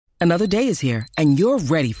Another day is here, and you're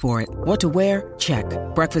ready for it. What to wear? Check.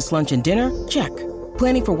 Breakfast, lunch, and dinner? Check.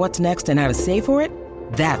 Planning for what's next and how to save for it?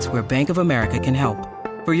 That's where Bank of America can help.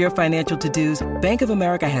 For your financial to-dos, Bank of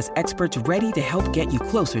America has experts ready to help get you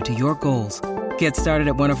closer to your goals. Get started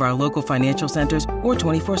at one of our local financial centers or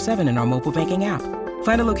 24/7 in our mobile banking app.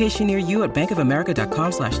 Find a location near you at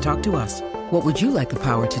bankofamerica.com/talktous. What would you like the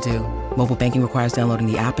power to do? Mobile banking requires downloading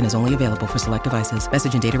the app and is only available for select devices.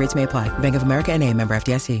 Message and data rates may apply. Bank of America N.A., member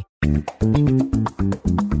FDIC.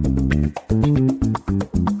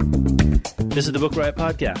 This is the Book Riot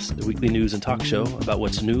Podcast, the weekly news and talk show about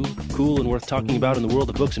what's new, cool, and worth talking about in the world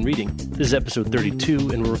of books and reading. This is episode 32,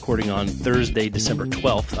 and we're recording on Thursday, December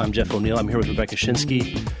 12th. I'm Jeff O'Neill. I'm here with Rebecca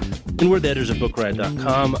Schinsky, and we're the editors of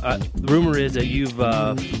BookRiot.com. The rumor is that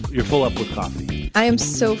you're full up with coffee. I am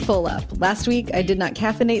so full up. Last week, I did not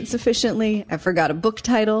caffeinate sufficiently. I forgot a book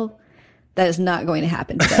title. That is not going to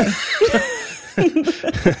happen today.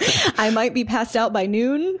 I might be passed out by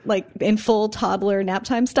noon, like in full toddler nap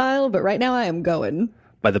time style, but right now I am going.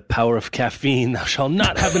 By the power of caffeine, that shall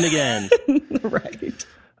not happen again. Right.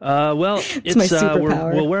 Well, it's my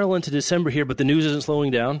superpower. We're well into December here, but the news isn't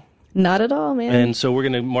slowing down. Not at all, man. And so we're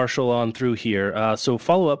going to marshal on through here. So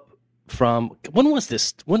follow up from, when was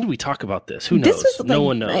this? When did we talk about this? Who knows? No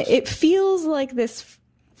one knows. It feels like we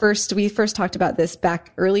first talked about this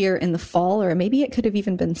back earlier in the fall, or maybe it could have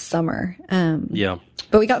even been summer. Yeah.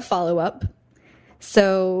 But we got follow up.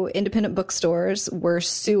 So independent bookstores were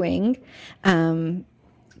suing,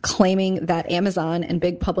 claiming that Amazon and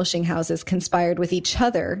big publishing houses conspired with each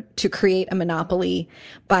other to create a monopoly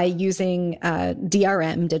by using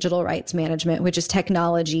DRM, digital rights management, which is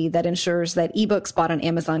technology that ensures that ebooks bought on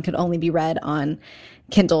Amazon could only be read on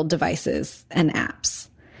Kindle devices and apps.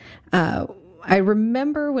 I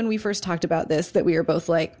remember when we first talked about this that we were both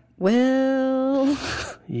like, well,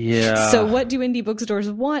 yeah. So what do indie bookstores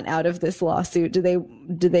want out of this lawsuit? Do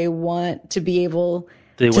they want to be able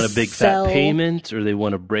Do they want a big sell fat payment, or they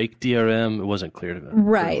want to break DRM? It wasn't clear to me.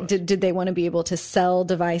 Right. Did they want to be able to sell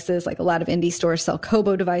devices? Like a lot of indie stores sell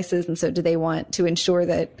Kobo devices. And so do they want to ensure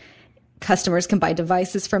that customers can buy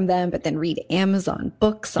devices from them, but then read Amazon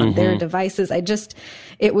books on their devices?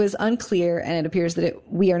 It was unclear, and it appears that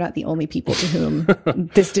we are not the only people to whom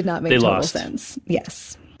this did not make total sense.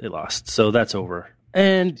 Yes. They lost. So that's over.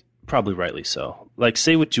 And probably rightly so. Like,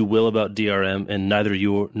 say what you will about DRM, and neither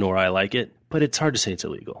you nor I like it, but it's hard to say it's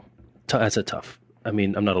illegal. That's a tough. I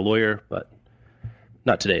mean, I'm not a lawyer, but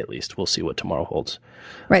not today at least. We'll see what tomorrow holds.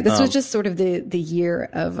 Right. This was just sort of the year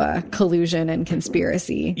of collusion and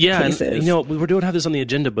conspiracy cases. And, we don't have this on the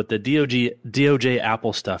agenda, but the DOJ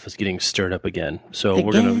Apple stuff is getting stirred up again. So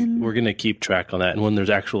we're gonna keep track on that. And when there's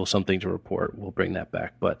actual something to report, we'll bring that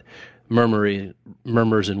back. But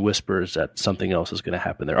murmurs and whispers that something else is going to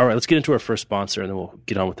happen there. All right, let's get into our first sponsor, and then we'll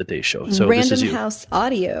get on with the day's show. So Random House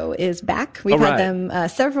Audio is back. We've had them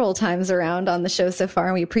several times around on the show so far,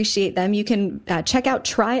 and we appreciate them. You can check out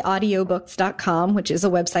tryaudiobooks.com, which is a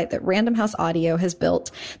website that Random House Audio has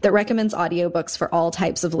built that recommends audiobooks for all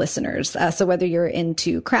types of listeners. So whether you're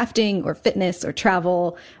into crafting or fitness or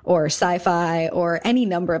travel or sci-fi or any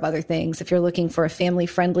number of other things, if you're looking for a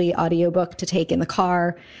family-friendly audiobook to take in the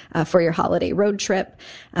car for your holiday road trip,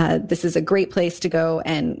 this is a great place to go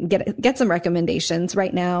and get some recommendations.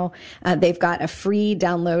 Right now, they've got a free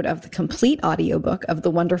download of the complete audiobook of The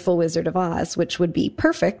Wonderful Wizard of Oz, which would be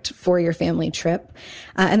perfect for your family trip.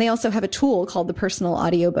 And they also have a tool called the Personal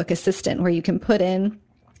Audiobook Assistant, where you can put in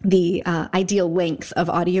the ideal length of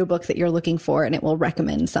audiobook that you're looking for, and it will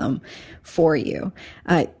recommend some for you.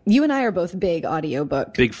 You and I are both big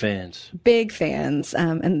audiobook. Big fans.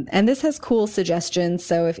 And this has cool suggestions.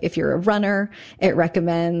 So if you're a runner, it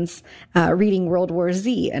recommends reading World War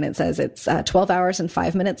Z, and it says it's 12 hours and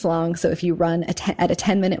 5 minutes long. So if you run at a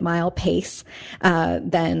 10-minute mile pace,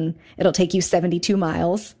 then it'll take you 72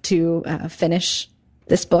 miles to finish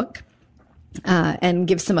this book. And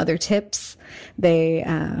give some other tips. They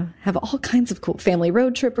have all kinds of cool family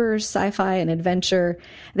road trippers, sci-fi and adventure.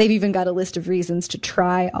 They've even got a list of reasons to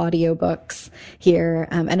try audiobooks here,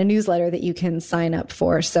 and a newsletter that you can sign up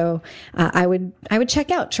for. So I would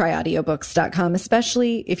check out tryaudiobooks.com,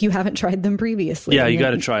 especially if you haven't tried them previously. Yeah, you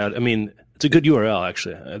got to try out. I mean, it's a good URL,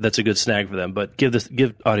 actually. That's a good snag for them. But give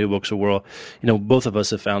audiobooks a whirl. Both of us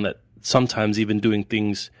have found that sometimes even doing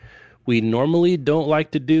things we normally don't like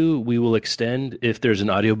to do, we will extend if there's an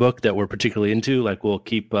audiobook that we're particularly into, like we'll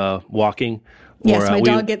keep walking. Yes, my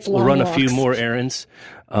dog gets long we'll run walks. A few more errands,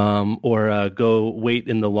 or go wait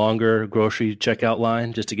in the longer grocery checkout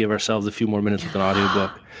line just to give ourselves a few more minutes with an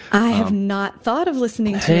audiobook. I have not thought of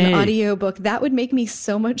listening to an audiobook. That would make me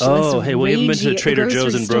so much less we haven't been to ragey Trader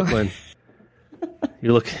Joe's in store. Brooklyn.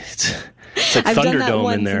 You're looking. It's like I've done that Thunderdome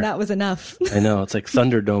once, in there. and that was enough. I know, it's like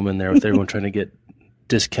Thunderdome in there with everyone trying to get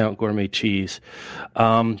discount gourmet cheese.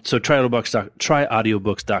 So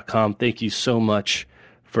tryaudiobooks.com. Thank you so much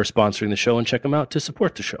for sponsoring the show, and check them out to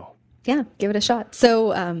support the show. Yeah, give it a shot.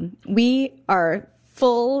 So we are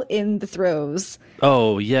full in the throes.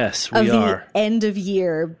 Oh, yes, we are. The end of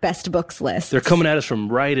year best books list. They're coming at us from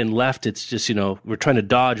right and left. It's just, we're trying to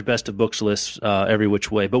dodge best of books lists every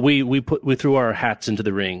which way. But we threw our hats into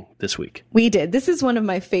the ring this week. We did. This is one of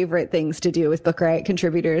my favorite things to do with Book Riot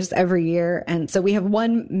contributors every year. And so we have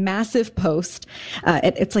one massive post.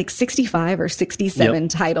 It's like 65 or 67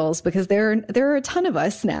 titles, because there are a ton of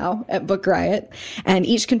us now at Book Riot. And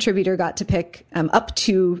each contributor got to pick up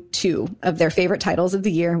to 2 of their favorite titles of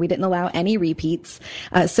the year. We didn't allow any repeats.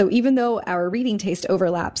 So even though our reading taste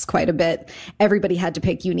overlaps quite a bit, everybody had to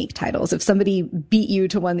pick unique titles. If somebody beat you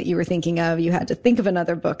to one that you were thinking of, you had to think of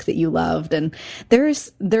another book that you loved. And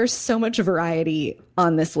there's so much variety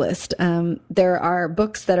on this list. There are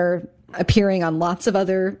books that are appearing on lots of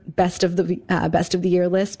other best of the year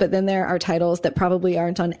lists, but then there are titles that probably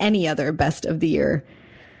aren't on any other best of the year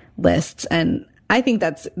lists. And I think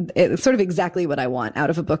it's sort of exactly what I want out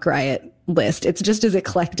of a Book Riot list. It's just as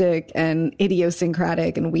eclectic and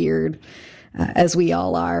idiosyncratic and weird as we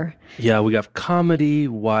all are. Yeah, we got comedy,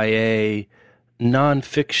 YA,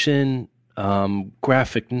 nonfiction,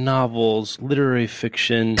 graphic novels, literary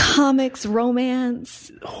fiction, comics,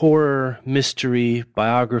 romance, horror, mystery,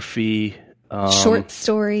 biography, short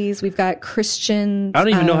stories. We've got Christian. I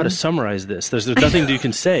don't even know how to summarize this. There's nothing you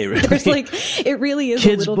can say. Really. There's it really is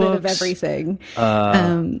Kids' a little books, bit of everything.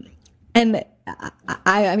 And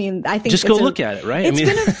I mean, I think just go look at it, right?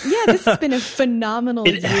 This has been a phenomenal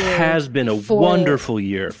year. It has been a wonderful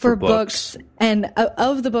year for books. And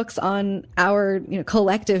of the books on our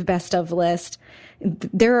collective best of list,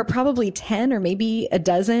 there are probably 10 or maybe a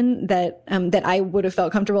dozen that I would have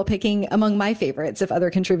felt comfortable picking among my favorites if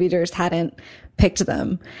other contributors hadn't picked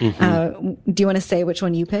them. Mm-hmm. Do you want to say which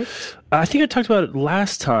one you picked? I think I talked about it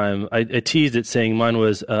last time. I teased it saying mine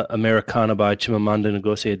was Americana by Chimamanda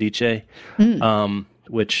Ngozi Adichie,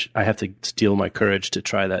 which I have to steel my courage to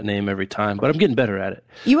try that name every time, but I'm getting better at it.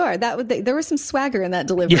 You are. There was some swagger in that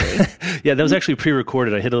delivery. Yeah, that was actually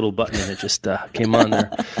pre-recorded. I hit a little button and it just came on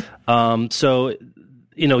there. So,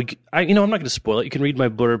 I'm not going to spoil it. You can read my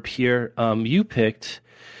blurb here. You picked,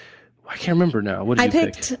 I can't remember now. What did you pick?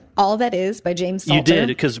 I picked All That Is by James Salter. You did,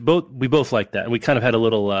 because we both liked that. And we kind of had a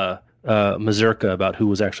little mazurka about who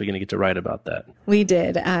was actually going to get to write about that. We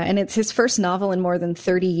did. And it's his first novel in more than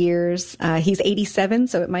 30 years. He's 87,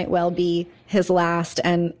 so it might well be his last.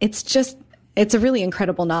 And it's a really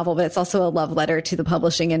incredible novel, but it's also a love letter to the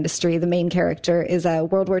publishing industry. The main character is a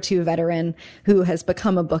World War II veteran who has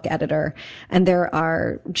become a book editor. And there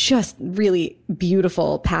are just really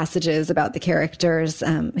beautiful passages about the characters,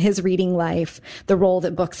 his reading life, the role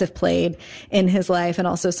that books have played in his life, and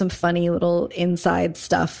also some funny little inside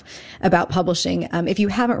stuff about publishing. If you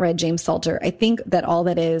haven't read James Salter, I think that All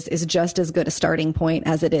That Is just as good a starting point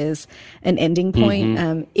as it is an ending point.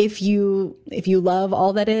 Mm-hmm. If you love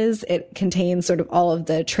All That Is, it contains sort of all of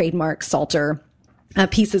the trademark Salter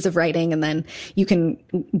pieces of writing, and then you can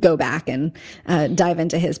go back and dive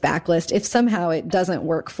into his backlist. If somehow it doesn't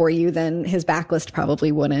work for you, then his backlist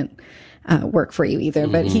probably wouldn't work for you either.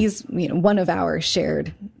 Mm-hmm. But he's one of our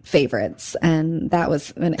shared favorites, and that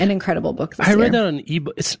was an incredible book this year. I read that on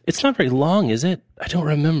ebook. It's not very long, is it? I don't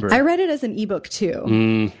remember. I read it as an ebook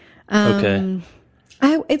too. Okay.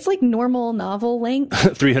 It's like normal novel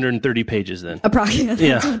length. 330 pages then. Approximately.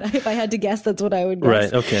 Yeah. If I had to guess, that's what I would guess.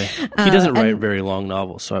 Right, okay. He doesn't write very long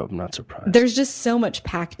novels, so I'm not surprised. There's just so much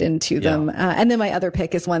packed into them. And then my other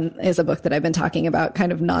pick is a book that I've been talking about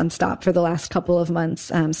kind of nonstop for the last couple of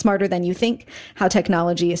months. Smarter Than You Think, How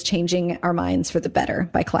Technology is Changing Our Minds for the Better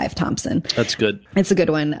by Clive Thompson. That's good. It's a good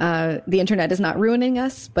one. The internet is not ruining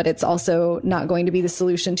us, but it's also not going to be the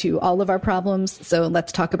solution to all of our problems. So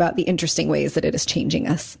let's talk about the interesting ways that it is changing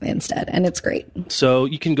us instead, and it's great. So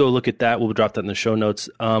you can go look at that. We'll drop that in the show notes.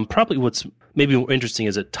 Probably what's maybe more interesting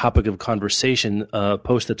is a topic of conversation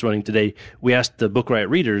post that's running today. We asked the Book Riot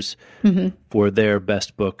readers for their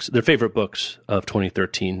best books, their favorite books of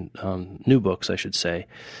 2013, new books, I should say.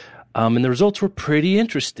 And the results were pretty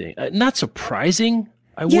interesting. Not surprising,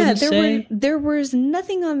 I wouldn't say. There was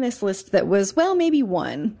nothing on this list that was, well, maybe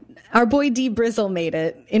one. Our boy Dee Brizzle made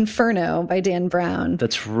it. Inferno by Dan Brown.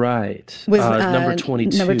 That's right. Was number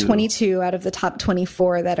 22. Number 22 out of the top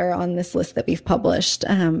 24 that are on this list that we've published.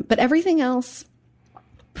 But everything else,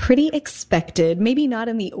 pretty expected. Maybe not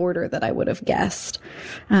in the order that I would have guessed.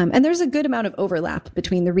 And there's a good amount of overlap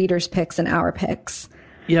between the readers' picks and our picks.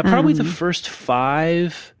 Yeah, probably the first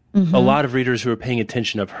 5, a lot of readers who are paying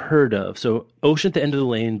attention have heard of. So Ocean at the End of the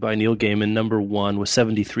Lane by Neil Gaiman, number 1, with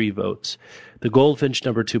 73 votes. The Goldfinch,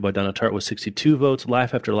 number 2 by Donna Tartt with 62 votes.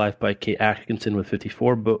 Life After Life by Kate Atkinson with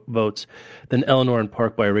 54 votes. Then Eleanor and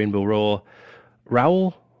Park by Rainbow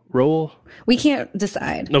Rowell? We can't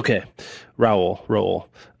decide. Okay. Rowell,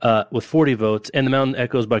 with 40 votes. And The Mountain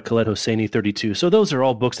Echoes by Khaled Hosseini, 32. So those are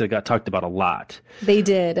all books that got talked about a lot. They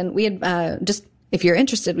did. And we had if you're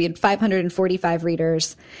interested, we had 545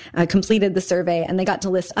 readers completed the survey, and they got to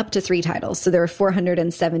list up to 3 titles. So there were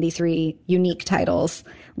 473 unique titles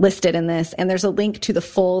listed in this. And there's a link to the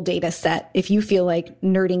full data set. If you feel like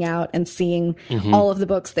nerding out and seeing all of the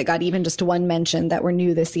books that got even just 1 mention that were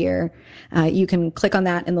new this year, you can click on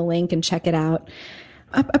that in the link and check it out.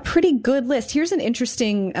 A pretty good list. Here's an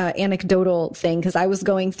interesting anecdotal thing, because I was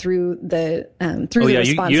going through the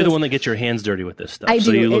responses. You're the one that gets your hands dirty with this stuff. I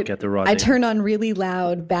do. You look at the raw data. I turn on really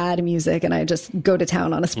loud, bad music, and I just go to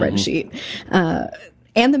town on a spreadsheet.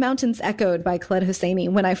 And The Mountains Echoed by Khaled Hosseini.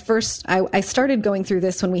 When I started going through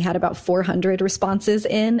this when we had about 400 responses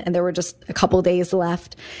in, and there were just a couple days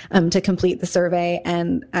left to complete the survey.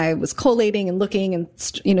 And I was collating and looking and,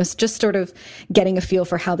 just sort of getting a feel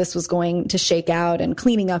for how this was going to shake out and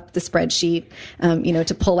cleaning up the spreadsheet,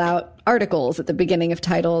 to pull out articles at the beginning of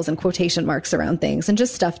titles and quotation marks around things and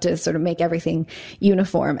just stuff to sort of make everything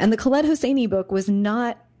uniform. And the Khaled Hosseini book was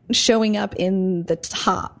not showing up in the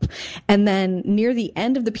top. And then near the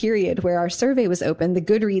end of the period where our survey was open, the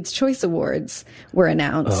Goodreads Choice Awards were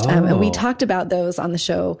announced. And we talked about those on the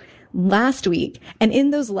show last week. And in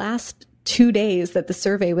those last 2 days that the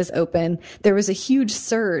survey was open, there was a huge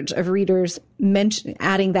surge of readers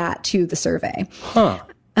adding that to the survey.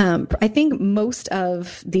 I think most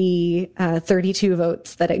of the 32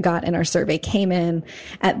 votes that it got in our survey came in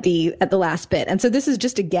at the last bit, and so this is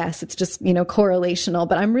just a guess. It's just correlational,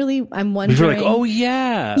 but I'm wondering. You're like, oh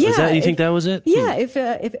yeah, you think that was it? Yeah, if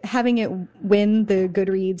having it win the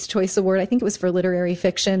Goodreads Choice Award, I think it was for literary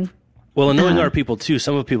fiction. Well, and knowing our people too,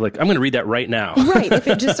 some of the people are like, I'm going to read that right now. Right. If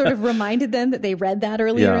it just sort of reminded them that they read that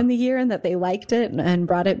earlier in the year and that they liked it and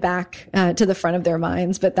brought it back to the front of their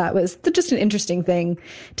minds. But that was just an interesting thing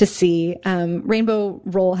to see. Rainbow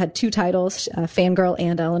Rowell had 2 titles, Fangirl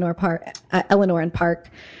and Eleanor and Park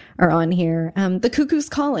are on here. The Cuckoo's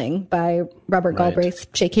Calling by Robert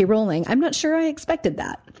Galbraith, J.K. Rowling. I'm not sure I expected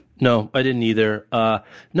that. No, I didn't either.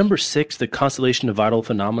 Number 6, The Constellation of Vital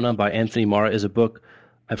Phenomena by Anthony Marra is a book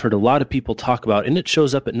I've heard a lot of people talk about, and it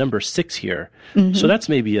shows up at number 6 here. So that's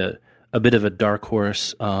maybe a bit of a dark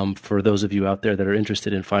horse for those of you out there that are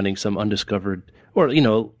interested in finding some undiscovered or,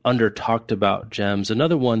 under talked about gems.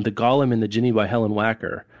 Another one, The Golem and the Jinni by Helen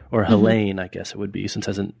Wacker, or Helene, I guess it would be, since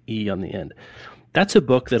it has an E on the end. That's a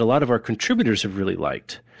book that a lot of our contributors have really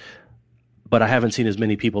liked, but I haven't seen as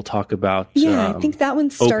many people talk about. Yeah, I think that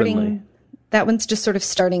one's starting. Openly. That one's just sort of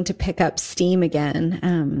starting to pick up steam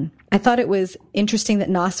again. I thought it was interesting that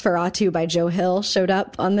Nosferatu by Joe Hill showed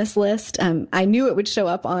up on this list. I knew it would show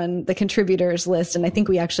up on the contributors list, and I think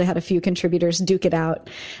we actually had a few contributors duke it out.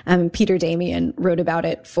 Peter Damian wrote about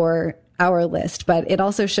it for our list, but it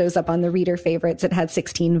also shows up on the reader favorites. It had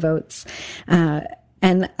 16 votes.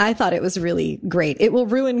 And I thought it was really great. It will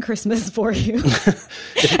ruin Christmas for you.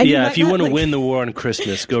 If you want to win the war on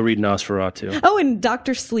Christmas, go read Nosferatu. Oh, and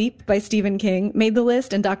Dr. Sleep by Stephen King made the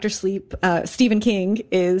list. And Dr. Sleep, Stephen King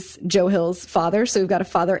is Joe Hill's father. So we've got a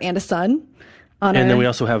father and a son. And then we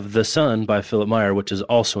also have The Sun by Philip Meyer, which is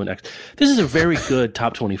also an This is a very good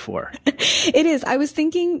top 24. It is. I was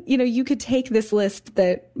thinking, you could take this list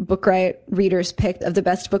that Book Riot readers picked of the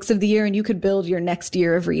best books of the year, and you could build your next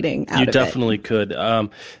year of reading out of it. You definitely could. I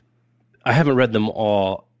haven't read them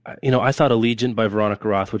all. I thought Allegiant by Veronica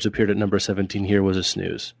Roth, which appeared at number 17 here, was a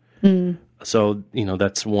snooze. So,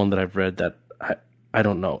 that's one that I've read that I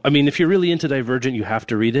don't know. I mean, if you're really into Divergent, you have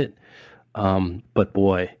to read it. But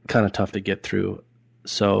boy, kind of tough to get through.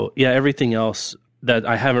 So yeah, everything else that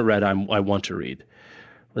I haven't read, I want to read.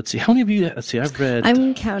 Let's see. How many of you? Let's see. I've read.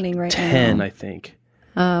 I'm counting right 10, now. 10, I think.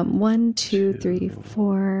 1, 2, 3,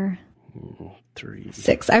 4,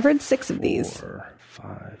 6. I've read 6 of these. 4,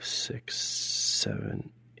 5, 6, 7,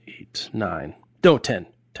 8, 9. No, 10.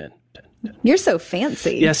 10. You're so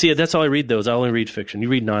fancy. Yeah. See, that's all I read. Those. I only read fiction. You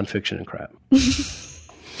read nonfiction and crap.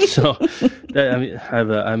 So,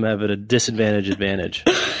 I'm at a disadvantage.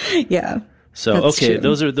 Yeah. So, okay,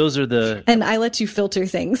 true. Those are the... And I let you filter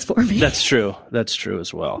things for me. That's true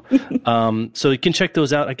as well. So you can check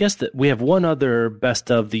those out. I guess that we have one other best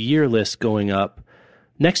of the year list going up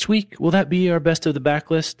Next week, will that be our best of the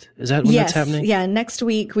backlist? Is that when that's happening? Yeah, next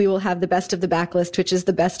week we will have the best of the backlist, which is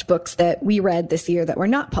the best books that we read this year that were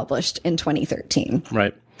not published in 2013.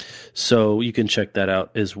 Right. So you can check that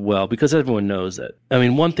out as well, because everyone knows that. I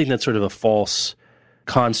mean, one thing that's sort of a false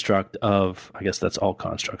construct of, I guess that's all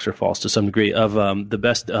constructs are false to some degree, of the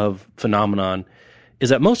best of phenomenon is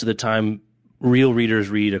that most of the time real readers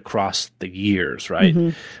read across the years, right?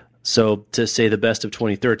 Mm-hmm. So to say the best of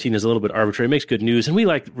 2013 is a little bit arbitrary. It makes good news, and we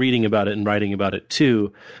like reading about it and writing about it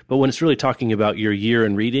too. But when it's really talking about your year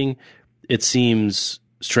in reading, it seems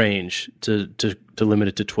strange to limit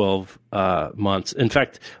it to 12 months. In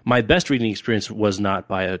fact, my best reading experience was not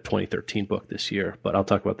by a 2013 book this year, but I'll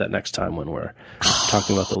talk about that next time when we're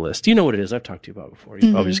talking about the list. You know what it is. I've talked to you about before.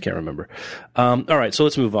 You probably just can't remember. All right, so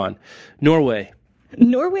let's move on.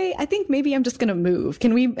 Norway, I think maybe I'm just going to move.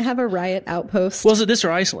 Can we have a riot outpost? Well, is it this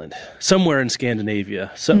or Iceland? Somewhere in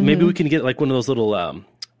Scandinavia. So maybe we can get like one of those little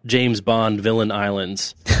James Bond villain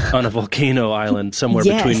islands on a volcano island somewhere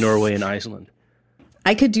between Norway and Iceland.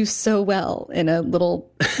 I could do so well in a little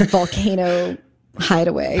volcano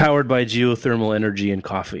hideaway. Powered by geothermal energy and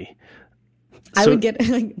coffee. I would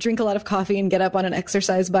drink a lot of coffee and get up on an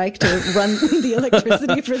exercise bike to run the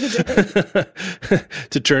electricity for the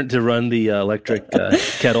day. to run the electric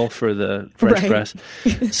kettle for the French press.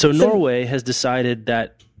 So Norway has decided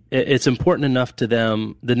that it's important enough to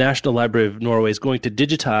them. The National Library of Norway is going to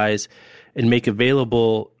digitize and make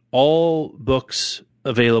available all books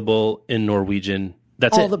available in Norwegian.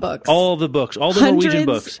 That's all it. The books. All the books. All the Norwegian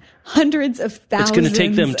books. Hundreds of thousands. It's going to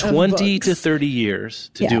take them 20 to 30 years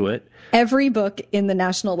to do it. Every book in the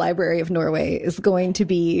National Library of Norway is going to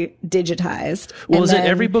be digitized. Well, is it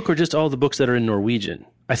every book or just all the books that are in Norwegian?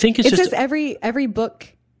 I think it says every book.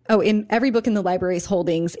 Oh, in every book in the library's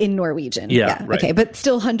holdings in Norwegian. Yeah, right. Okay, but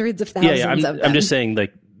still hundreds of thousands of them. I'm just saying,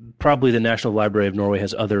 like, probably the National Library of Norway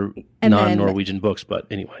has other non-Norwegian books, but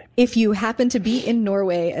anyway. If you happen to be in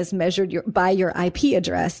Norway as measured by your IP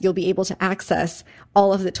address, you'll be able to access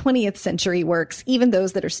all of the 20th century works, even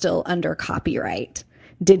those that are still under copyright,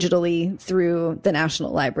 digitally through the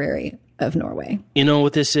National Library of Norway. You know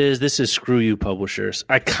what this is? This is screw you, publishers.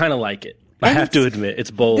 I kind of like it. I have to admit,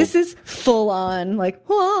 it's bold. This is full on, like,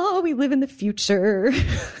 oh, we live in the future.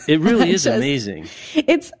 It really is amazing.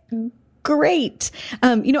 It's great.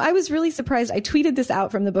 I was really surprised. I tweeted this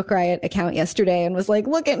out from the Book Riot account yesterday and was like,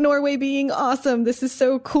 look at Norway being awesome. This is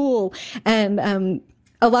so cool. And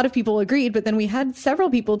a lot of people agreed, but then we had several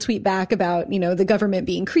people tweet back about, the government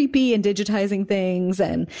being creepy and digitizing things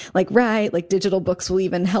and like digital books will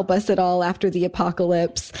even help us at all after the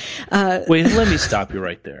apocalypse. Wait, let me stop you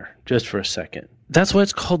right there just for a second. That's why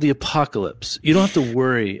it's called the apocalypse. You don't have to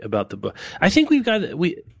worry about the book. I think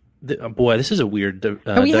boy, this is a weird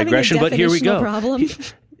digression, but here we go. Problem?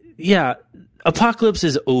 Yeah, apocalypse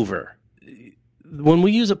is over. When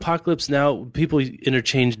we use apocalypse now, people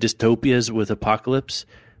interchange dystopias with apocalypse,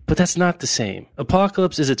 but that's not the same.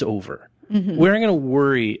 Apocalypse is it's over. Mm-hmm. We're not going to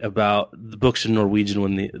worry about the books in Norwegian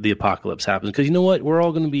when the apocalypse happens, because you know what? We're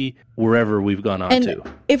all going to be wherever we've gone on to.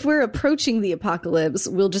 If we're approaching the apocalypse,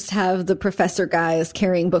 we'll just have the professor guys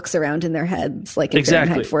carrying books around in their heads, like in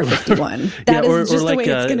Fahrenheit 451. That is just the way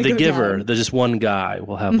it's going to go The Giver, down. There's just one guy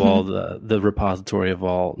will have all the repository of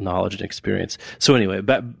all knowledge and experience. So anyway,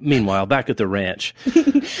 meanwhile, back at the ranch.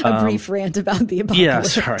 A brief rant about the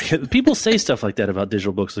apocalypse. Yeah, sorry. People say stuff like that about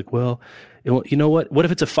digital books, like, well, you know what? What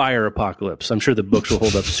if it's a fire apocalypse? I'm sure the books will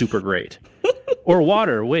hold up super great. Or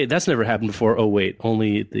water. Wait, that's never happened before. Oh, wait,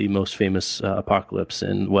 only the most famous apocalypse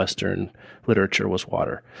in Western literature was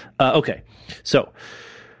water. Okay, so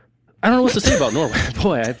I don't know what to say about Norway.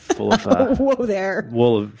 Boy, I'm full of whoa there,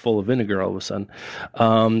 full of vinegar all of a sudden.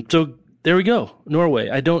 So there we go, Norway.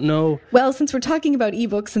 I don't know. Well, since we're talking about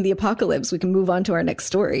ebooks and the apocalypse, we can move on to our next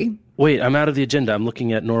story. Wait, I'm out of the agenda. I'm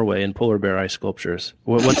looking at Norway and polar bear ice sculptures.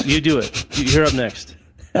 You do it. You're up next.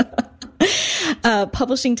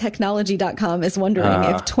 Publishingtechnology.com is wondering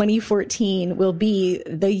if 2014 will be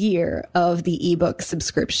the year of the ebook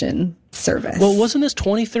subscription service. Well, wasn't this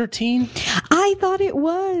 2013? I thought it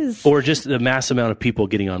was. Or just the mass amount of people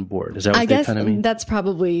getting on board. Is that what they kind of mean? I guess that's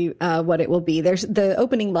probably what it will be. There's the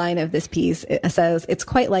opening line of this piece. It says, it's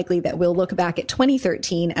quite likely that we'll look back at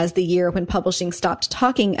 2013 as the year when publishing stopped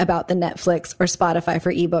talking about the Netflix or Spotify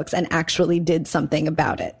for ebooks and actually did something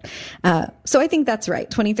about it. So I think that's right.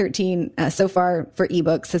 2013 so far for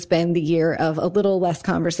ebooks has been the year of a little less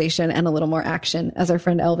conversation and a little more action, as our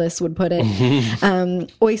friend Elvis would put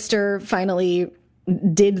it. Oyster finally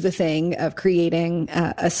did the thing of creating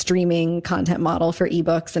a streaming content model for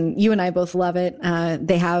ebooks. And you and I both love it.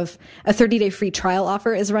 They have a 30-day free trial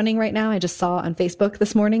offer is running right now. I just saw on Facebook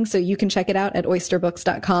this morning. So you can check it out at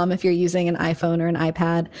oysterbooks.com if you're using an iPhone or an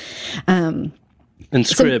iPad. And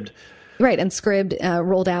Scribd. Right. And Scribd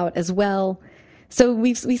rolled out as well. So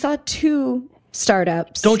we saw 2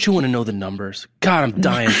 startups. Don't you want to know the numbers? God, I'm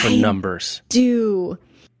dying for numbers. Do.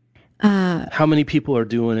 How many people are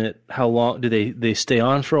doing it? How long do they stay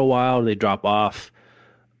on for a while? Do they drop off?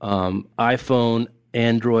 iPhone,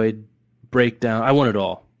 Android, breakdown. I want it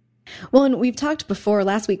all. Well, and we've talked before,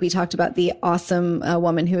 last week we talked about the awesome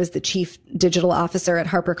woman who is the chief digital officer at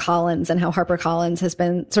HarperCollins, and how HarperCollins has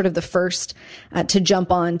been sort of the first to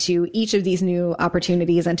jump on to each of these new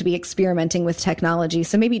opportunities and to be experimenting with technology.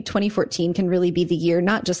 So maybe 2014 can really be the year,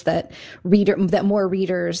 not just that more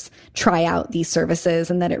readers try out these services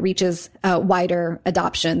and that it reaches wider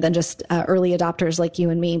adoption than just early adopters like you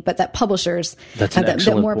and me, but that publishers,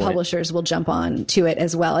 that more publishers will jump on to it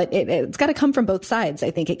as well. It's got to come from both sides.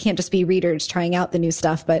 I think it can't just be readers trying out the new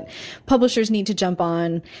stuff, but publishers need to jump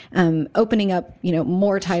on, opening up,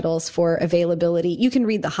 more titles for availability. You can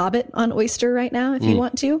read The Hobbit on Oyster right now if you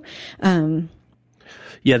want to.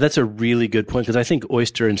 Yeah, that's a really good point, because I think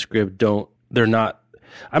Oyster and Scribd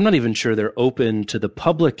I'm not even sure they're open to the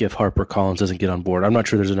public if HarperCollins doesn't get on board. I'm not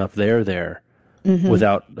sure there's enough there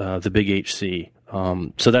without the big HC.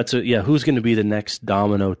 So that's who's going to be the next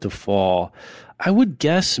domino to fall? I would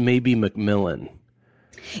guess maybe Macmillan.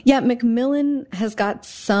 Yeah, Macmillan has got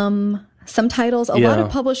some titles. A lot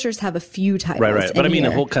of publishers have a few titles. Right. But I mean,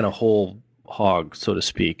 a whole hog, so to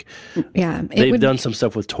speak. Yeah. They've done some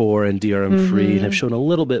stuff with Tor and DRM free and have shown a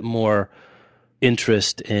little bit more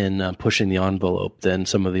interest in pushing the envelope than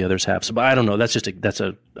some of the others have. So, but I don't know.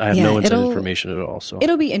 I have no inside information at all. So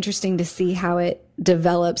it'll be interesting to see how it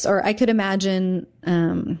develops. Or I could imagine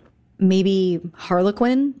maybe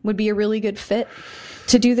Harlequin would be a really good fit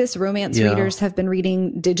to do this. Romance readers have been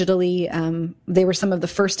reading digitally. They were some of the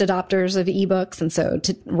first adopters of ebooks. And so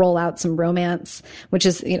to roll out some romance, which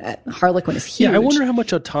is, Harlequin is huge. Yeah, I wonder how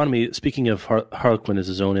much autonomy, speaking of Harlequin is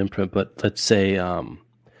his own imprint, but let's say,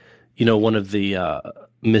 one of the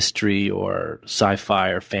mystery or sci-fi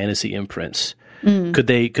or fantasy imprints, could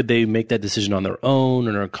they make that decision on their own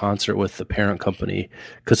or in concert with the parent company?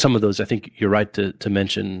 Because some of those, I think you're right to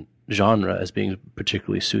mention genre as being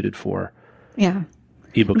particularly suited for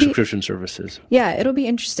ebook subscription services. Yeah, it'll be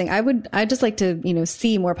interesting. I'd just like to,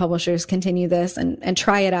 see more publishers continue this and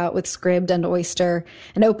try it out with Scribd and Oyster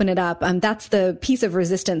and open it up. That's the piece of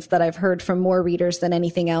resistance that I've heard from more readers than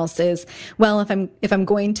anything else is, well, if I'm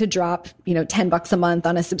going to drop, $10 a month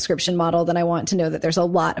on a subscription model, then I want to know that there's a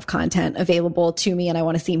lot of content available to me and I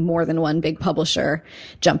want to see more than one big publisher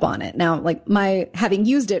jump on it. Now, having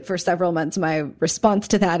used it for several months, my response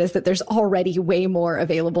to that is that there's already way more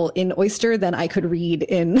available in Oyster than I could read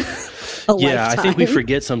in a lifetime. I think we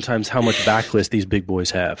forget sometimes how much backlist these big boys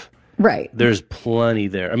have. Right. There's plenty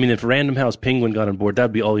there. I mean, if Random House Penguin got on board,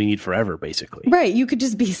 that'd be all you need forever, basically. Right. You could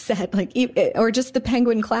just be set, or just the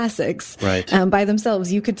Penguin Classics. Right. By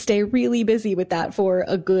themselves. You could stay really busy with that for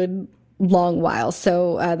a good long while.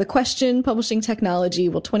 So the question, publishing technology,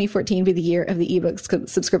 will 2014 be the year of the ebook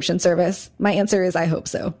subscription service? My answer is I hope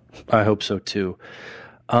so. I hope so, too.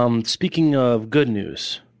 Speaking of good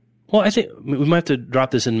news, well, I think we might have to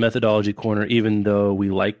drop this in Methodology Corner, even though we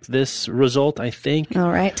liked this result, I think. All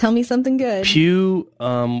right. Tell me something good. Pew,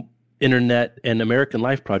 Internet, and American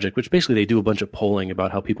Life Project, which basically they do a bunch of polling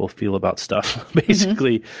about how people feel about stuff,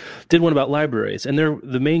 basically, did one about libraries. And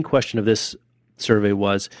the main question of this survey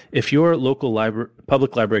was, if your local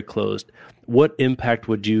public library closed, what impact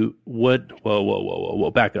whoa,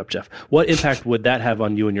 back up, Jeff. What impact would that have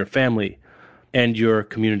on you and your family and your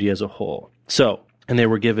community as a whole? And they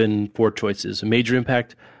were given 4 choices: major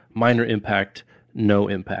impact, minor impact, no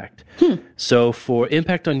impact. So for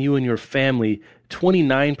impact on you and your family,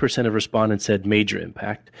 29% of respondents said major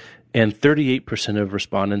impact, and 38% of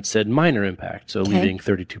respondents said minor impact, so leaving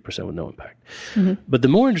 32% with no impact. But the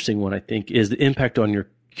more interesting one, I think, is the impact on your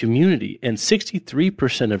community, and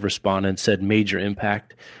 63% of respondents said major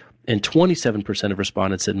impact, and 27% of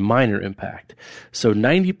respondents said minor impact. So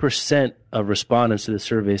 90% of respondents to the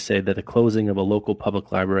survey say that the closing of a local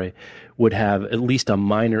public library would have at least a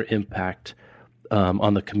minor impact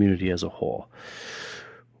on the community as a whole,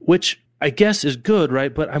 which I guess is good,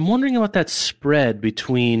 right? But I'm wondering about that spread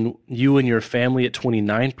between you and your family at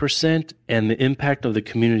 29% and the impact of the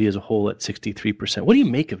community as a whole at 63%. What do you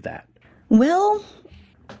make of that? Well,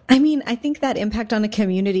 I mean, I think that impact on a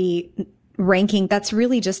community ranking, that's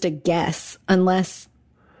really just a guess, unless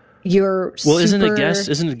you're isn't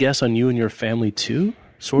a guess on you and your family too?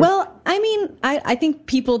 Sort of? Well, I mean, I think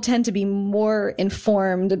people tend to be more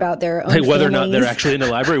informed about their own like whether families. or not they're actually in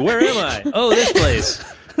the library. Where am I? Oh, this place.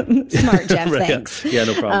 Smart, Jeff. Right, thanks. Yeah,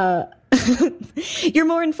 no problem. You're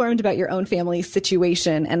more informed about your own family's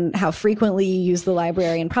situation and how frequently you use the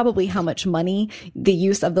library and probably how much money the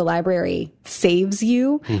use of the library saves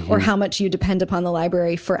you, or how much you depend upon the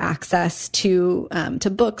library for access to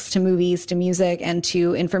books, to movies, to music, and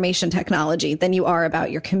to information technology than you are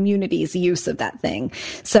about your community's use of that thing.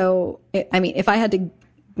 So, I mean, if I had to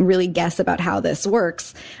really guess about how this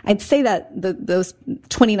works, I'd say that those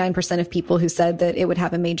 29% of people who said that it would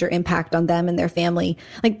have a major impact on them and their family,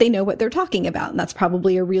 like they know what they're talking about. And that's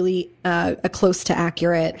probably a really, a close to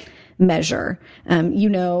accurate measure. You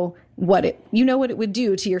know what it would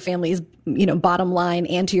do to your family's, bottom line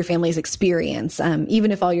and to your family's experience.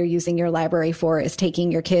 Even if all you're using your library for is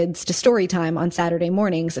taking your kids to story time on Saturday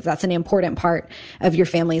mornings, if that's an important part of your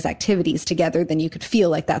family's activities together, then you could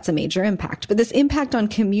feel like that's a major impact. But this impact on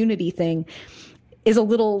community thing is a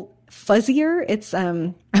little fuzzier. It's,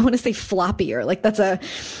 I want to say floppier. Like that's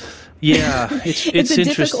it's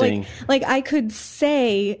interesting. Like I could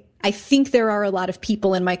say, I think there are a lot of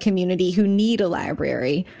people in my community who need a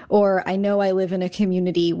library, or I know I live in a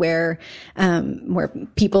community where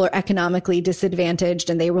people are economically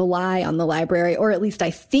disadvantaged and they rely on the library, or at least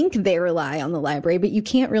I think they rely on the library, but you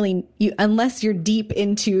can't really, unless you're deep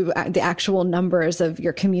into the actual numbers of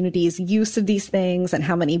your community's use of these things and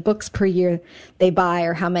how many books per year they buy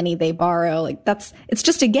or how many they borrow. Like it's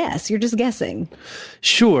just a guess. You're just guessing.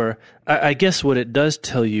 Sure. I guess what it does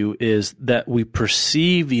tell you is that we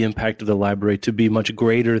perceive the impact of the library to be much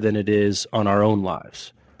greater than it is on our own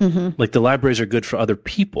lives. Like the libraries are good for other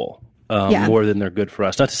people more than they're good for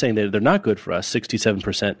us. Not to say that they're not good for us.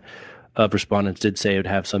 67% of respondents did say it would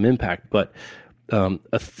have some impact, but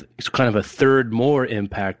it's kind of a third more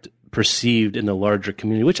impact perceived in the larger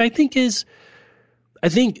community, which I think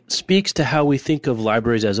speaks to how we think of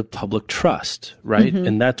libraries as a public trust, right?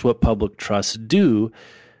 And that's what public trusts do.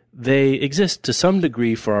 They exist to some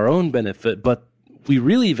degree for our own benefit, but we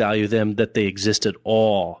really value them that they exist at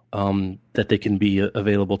all, that they can be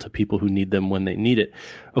available to people who need them when they need it.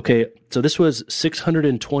 Okay, so this was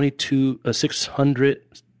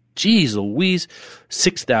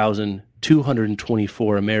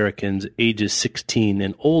 6,224 Americans ages 16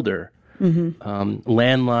 and older,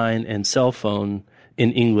 landline and cell phone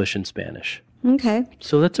in English and Spanish. Okay.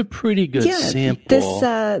 So that's a pretty good sample.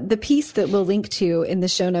 The piece that we'll link to in the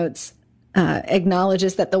show notes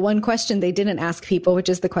acknowledges that the one question they didn't ask people, which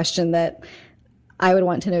is the question that I would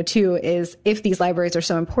want to know too, is if these libraries are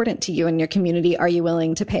so important to you and your community, are you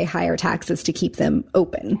willing to pay higher taxes to keep them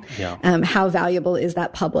open? Yeah. How valuable is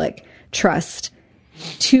that public trust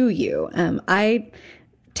to you? I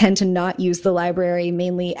tend to not use the library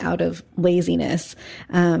mainly out of laziness.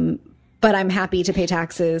 But I'm happy to pay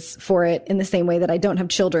taxes for it in the same way that I don't have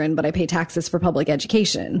children, but I pay taxes for public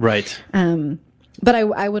education. Right. But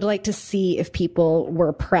I would like to see if people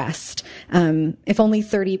were pressed. If only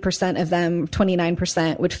 30% of them,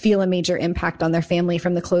 29%, would feel a major impact on their family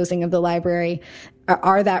from the closing of the library,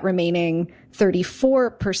 are that remaining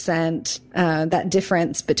 34%, that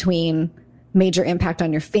difference between major impact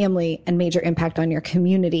on your family and major impact on your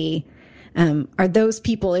community, are those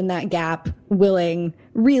people in that gap willing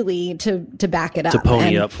really to back it up? To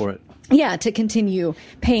pony up for it. Yeah, to continue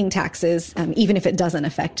paying taxes, even if it doesn't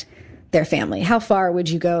affect their family. How far would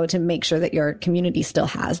you go to make sure that your community still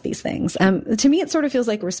has these things? To me, it sort of feels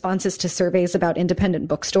like responses to surveys about independent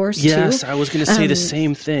bookstores, yes, too. I was going to say the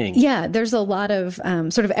same thing. Yeah, there's a lot of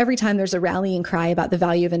sort of every time there's a rallying cry about the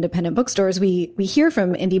value of independent bookstores, we hear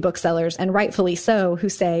from indie booksellers, and rightfully so, who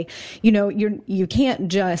say, you can't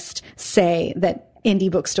just say that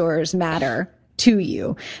indie bookstores matter to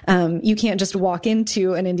you. You can't just walk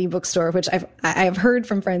into an indie bookstore, which I've heard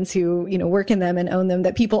from friends who, work in them and own them,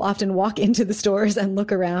 that people often walk into the stores and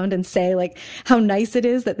look around and say like how nice it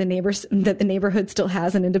is that the neighborhood still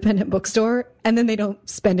has an independent bookstore, and then they don't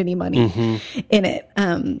spend any money in it.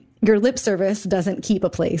 Your lip service doesn't keep a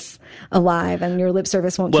place alive, and your lip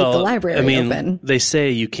service won't keep the library open. They say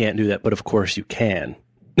you can't do that, but of course you can.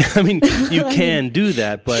 I mean, you can do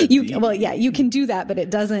that, but you can do that, but it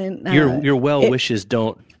doesn't. Your well wishes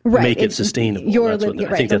don't make it sustainable. I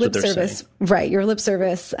think that's what they're saying. Right, your lip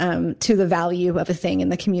service to the value of a thing in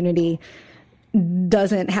the community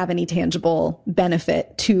doesn't have any tangible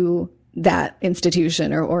benefit to that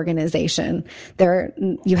institution or organization.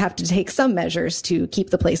 You have to take some measures to keep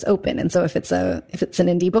the place open. And so if it's an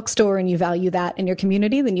indie bookstore and you value that in your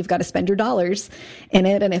community, then you've got to spend your dollars in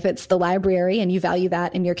it. And if it's the library and you value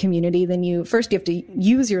that in your community, then you have to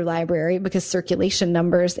use your library, because circulation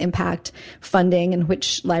numbers impact funding and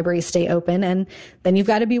which libraries stay open. And then you've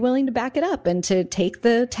got to be willing to back it up and to take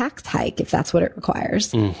the tax hike if that's what it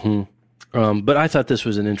requires. Mm-hmm. But I thought this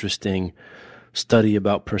was an interesting study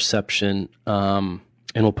about perception, and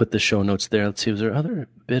we'll put the show notes there. Let's see, was there other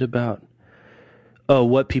bit about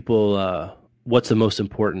what's the most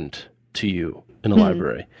important to you in a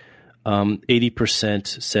library?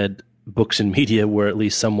 80% said books and media were at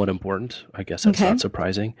least somewhat important. I guess that's not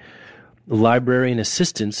surprising. Librarian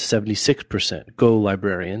assistants, 76%. Go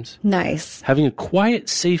librarians. Nice. Having a quiet,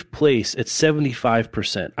 safe place at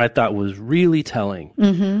 75%, I thought was really telling.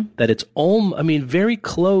 That it's very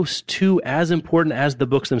close to as important as the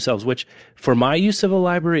books themselves, which for my use of a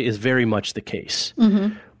library is very much the case.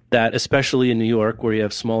 That especially in New York, where you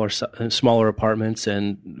have smaller apartments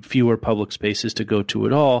and fewer public spaces to go to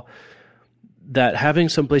at all, that having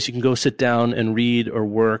some place you can go sit down and read or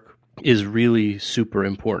work is really super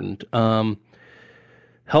important.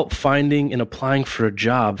 Help finding and applying for a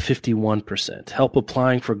job, 51%. Help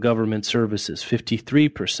applying for government services,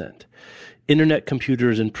 53%. Internet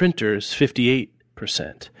computers and printers,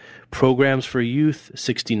 58%. Programs for youth,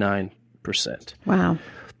 69%. Wow.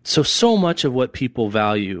 So much of what people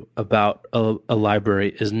value about a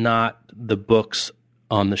library is not the books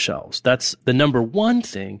on the shelves. That's the number one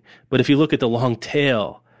thing. But if you look at the long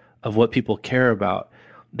tail of what people care about,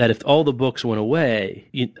 that if all the books went away,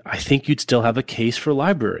 I think you'd still have a case for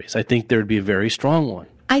libraries. I think there'd be a very strong one.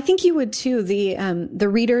 I think you would too. The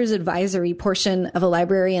reader's advisory portion of a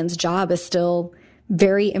librarian's job is still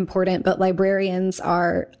very important, but librarians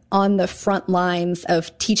are on the front lines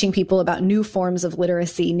of teaching people about new forms of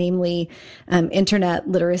literacy, namely internet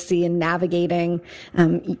literacy and navigating,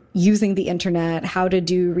 using the internet, how to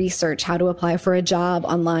do research, how to apply for a job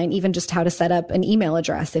online, even just how to set up an email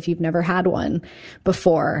address if you've never had one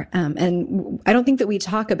before. And I don't think that we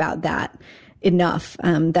talk about that enough,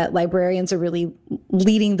 that librarians are really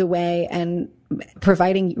leading the way and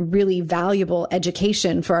providing really valuable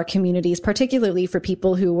education for our communities, particularly for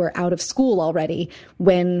people who were out of school already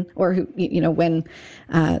when the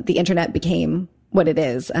internet became what it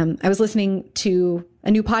is. I was listening to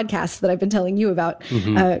a new podcast that I've been telling you about,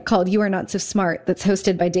 called You Are Not So Smart, that's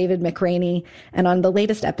hosted by David McRaney. And on the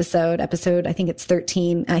latest episode, I think it's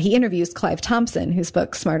 13, he interviews Clive Thompson, whose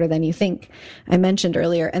book Smarter Than You Think I mentioned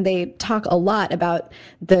earlier. And they talk a lot about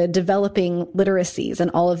the developing literacies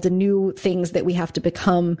and all of the new things that we have to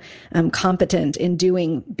become competent in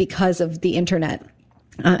doing because of the internet.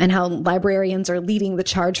 And how librarians are leading the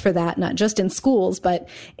charge for that, not just in schools, but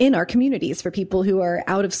in our communities for people who are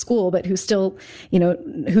out of school, but who still,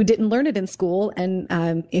 who didn't learn it in school. And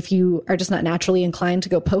if you are just not naturally inclined to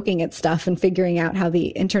go poking at stuff and figuring out how the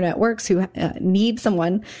internet works, who need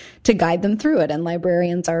someone to guide them through it. And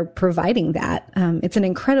librarians are providing that. It's an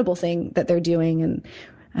incredible thing that they're doing,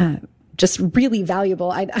 and just really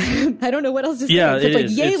valuable. I don't know what else to say. Yeah, it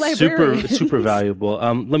is. Yay, It's super valuable.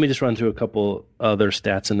 Let me just run through a couple other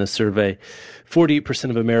stats in this survey.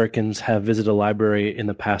 48% of Americans have visited a library in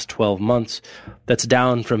the past 12 months. That's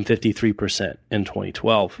down from 53% in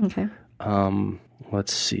 2012. Okay.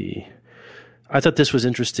 Let's see. I thought this was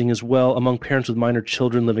interesting as well. Among parents with minor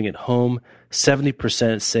children living at home,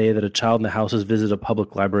 70% say that a child in the house has visited a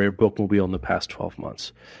public library or bookmobile in the past 12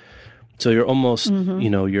 months. So you're almost,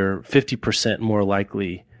 you're 50% more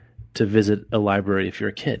likely to visit a library if you're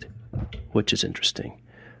a kid, which is interesting.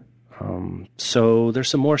 So there's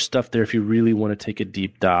some more stuff there if you really want to take a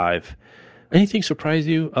deep dive. Anything surprise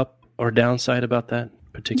you, up or downside about that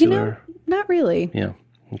particular? Not really. Yeah.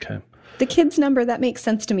 Okay. The kids number, that makes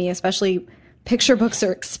sense to me, especially picture books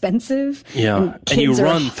are expensive. Yeah. And you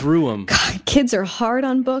run through them. God, kids are hard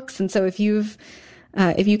on books. And so if you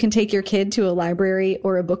can take your kid to a library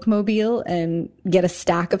or a bookmobile and get a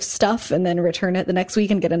stack of stuff and then return it the next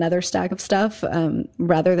week and get another stack of stuff,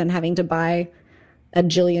 rather than having to buy a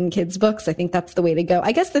jillion kids' books, I think that's the way to go.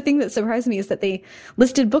 I guess the thing that surprised me is that they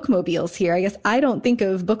listed bookmobiles here. I guess I don't think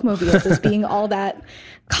of bookmobiles as being all that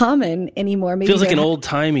common anymore. Maybe feels like an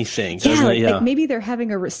old-timey thing, doesn't it? Yeah. Like maybe they're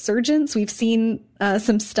having a resurgence. We've seen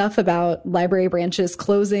some stuff about library branches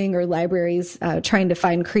closing or libraries trying to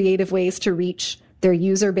find creative ways to reach their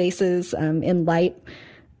user bases in light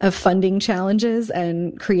of funding challenges,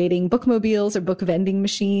 and creating bookmobiles or book vending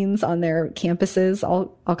machines on their campuses,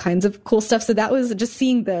 all kinds of cool stuff. So that was just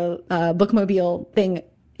seeing the bookmobile thing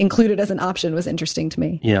included as an option was interesting to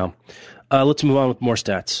me. Yeah. Let's move on with more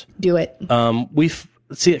stats. Do it. I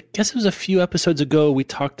guess it was a few episodes ago we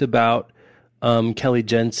talked about Kelly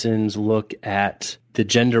Jensen's look at the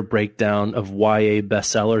gender breakdown of YA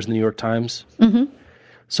bestsellers in the New York Times. Mm-hmm.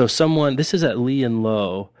 So this is at Lee and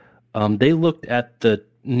Low, they looked at the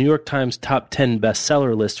New York Times top 10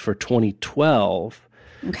 bestseller list for 2012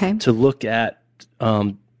 to look at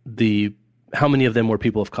how many of them were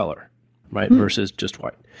people of color, right, versus just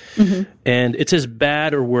white. Mm-hmm. And it's as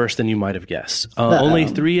bad or worse than you might have guessed. Only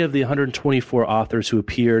 3 of the 124 authors who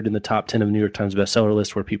appeared in the top 10 of the New York Times bestseller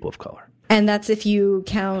list were people of color. And that's if you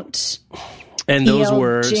count... And those E.L.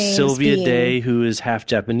 were James Sylvia being... Day, who is half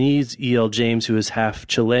Japanese, E.L. James, who is half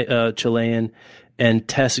Chilean, and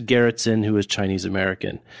Tess Gerritsen, who is Chinese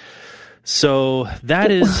American. So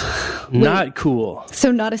that is not cool.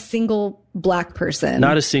 So not a single black person.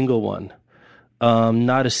 Not a single one.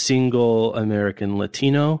 Not a single American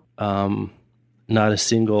Latino. Not a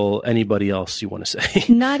single anybody else you want to say.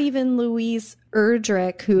 Not even Louise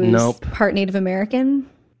Erdrich, who is part Native American?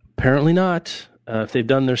 Apparently not. If they've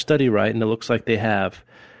done their study right, and it looks like they have.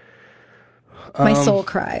 My soul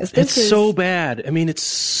cries. It's so bad. I mean, it's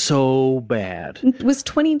so bad. It was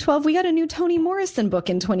 2012. We got a new Toni Morrison book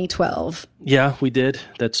in 2012. Yeah, we did.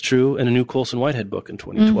 That's true. And a new Colson Whitehead book in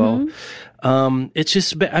 2012. Mm-hmm. It's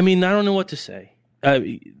just, I mean, I don't know what to say.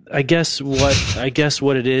 I guess what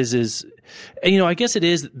it is, I guess it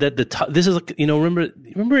is that this is,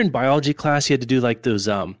 remember in biology class, you had to do like those,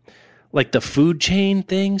 like the food chain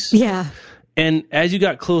things? Yeah. And as you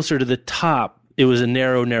got closer to the top, it was a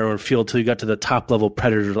narrower field till you got to the top level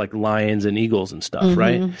predators like lions and eagles and stuff,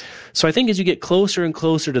 right? So I think as you get closer and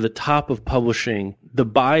closer to the top of publishing,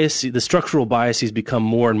 the structural biases become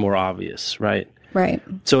more and more obvious, right? Right.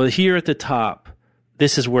 So here at the top,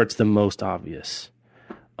 this is where it's the most obvious.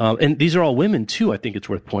 And these are all women too, I think it's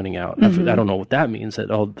worth pointing out. I don't know what that means,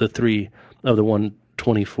 that all the 3 of the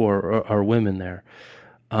 124 are women there.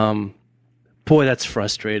 Boy, that's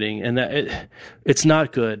frustrating, and it's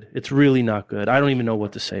not good. It's really not good. I don't even know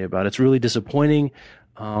what to say about it. It's really disappointing.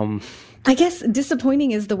 I guess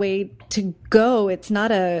disappointing is the way to go. It's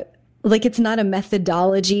not a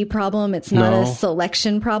methodology problem. It's not a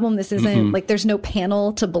selection problem. This isn't like there's no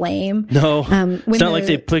panel to blame. No, it's not like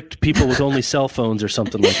they picked people with only cell phones or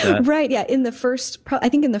something like that. Right. Yeah. In the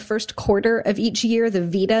first quarter of each year, the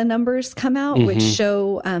VITA numbers come out, which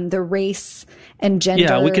show the race and gender.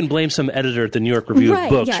 Yeah, we can blame some editor at the New York Review of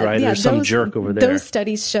Books, right? Yeah, There's some jerk over there. Those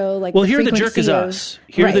studies show here the jerk is us.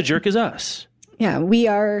 Here the jerk is us. Yeah, we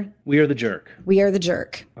are the jerk. We are the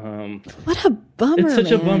jerk. What a bummer! It's such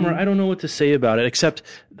a bummer. I don't know what to say about it, except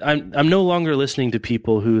I'm no longer listening to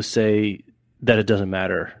people who say that it doesn't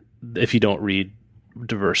matter if you don't read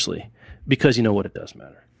diversely, because you know what, it does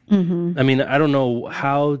matter. Mm-hmm. I mean, I don't know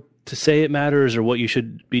how to say it matters or what you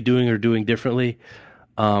should be doing or doing differently.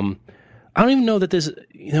 I don't even know that this,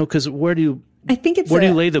 because where do you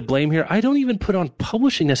lay the blame here? I don't even put on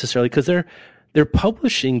publishing necessarily, because they're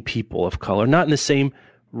publishing people of color, not in the same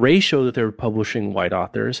ratio that they're publishing white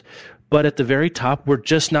authors, but at the very top, we're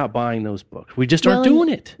just not buying those books. We just aren't doing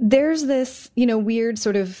it. There's this, weird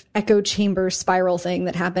sort of echo chamber spiral thing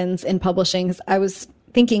that happens in publishing. I was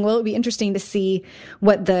thinking, well, it would be interesting to see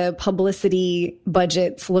what the publicity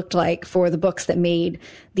budgets looked like for the books that made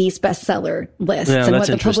these bestseller lists, and what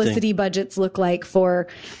the publicity budgets look like for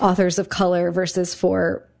authors of color versus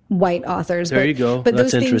for white authors. There you go. But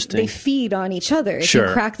that's those things, interesting. they feed on each other. If you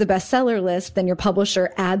crack the bestseller list, then your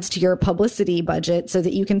publisher adds to your publicity budget so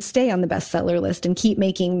that you can stay on the bestseller list and keep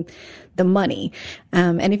making the money.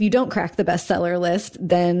 And if you don't crack the bestseller list,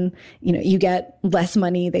 then, you get less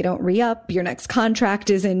money. They don't re-up. Your next contract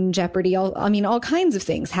is in jeopardy. All kinds of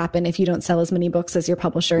things happen if you don't sell as many books as your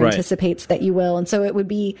publisher anticipates that you will. And so I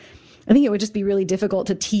think it would just be really difficult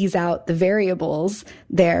to tease out the variables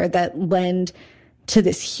there that lend to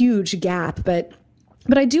this huge gap. But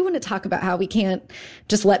I do want to talk about how we can't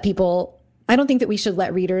just let people, I don't think that we should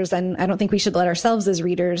let readers, and I don't think we should let ourselves as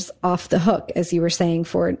readers off the hook, as you were saying,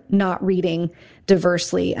 for not reading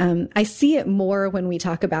diversely. I see it more when we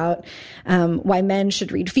talk about why men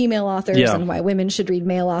should read female authors and why women should read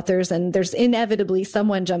male authors. And there's inevitably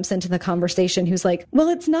someone jumps into the conversation who's like, well,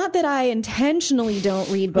 it's not that I intentionally don't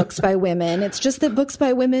read books by women. It's just that books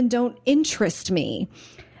by women don't interest me.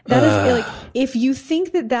 That is if you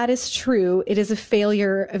think that is true, it is a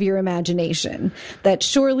failure of your imagination. That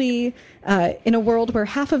surely, in a world where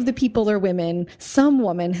half of the people are women, some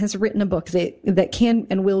woman has written a book that can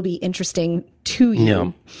and will be interesting to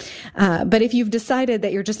you. Yeah. But if you've decided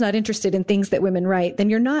that you're just not interested in things that women write, then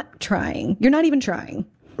you're not trying. You're not even trying.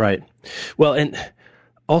 Right. Well, and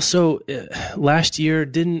also last year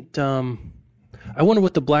I wonder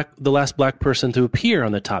what the last black person to appear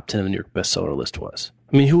on the top 10 of the New York bestseller list was.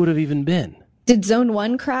 I mean, who would have even been? Did Zone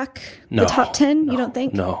 1 crack the top 10, you don't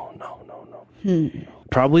think? No.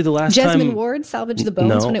 Probably the last Jesmyn time... Ward salvaged the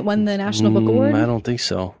bones when it won the National Book Award? I don't think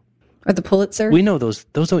so. Or the Pulitzer? We know those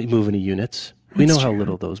don't move any units. We know how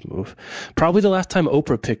little those move. Probably the last time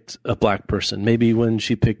Oprah picked a black person, maybe when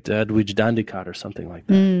she picked Edwidge Dandicott or something like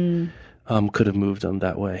that, could have moved them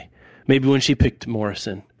that way. Maybe when she picked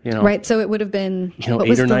Morrison, Right, so it would have been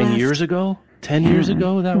 8 or 9 years ago, 10 years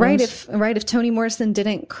ago. That was if Toni Morrison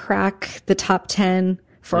didn't crack the top 10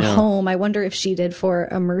 for Home, I wonder if she did for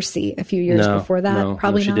A Mercy a few years before that.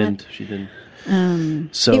 Probably not. She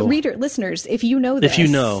didn't. So listeners, if you know this,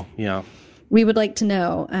 we would like to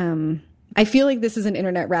know. I feel like this is an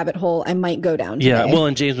internet rabbit hole I might go down today. Yeah, well,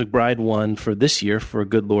 and James McBride won for this year for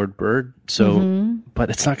Good Lord Bird. So, but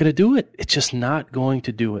it's not going to do it. It's just not going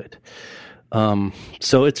to do it.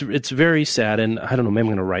 So it's very sad, and I don't know. Maybe I'm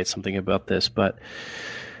going to write something about this, but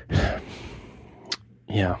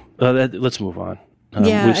yeah, let's move on.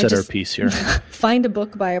 We've said our piece here. Find a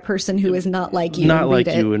book by a person who is not like you. Not like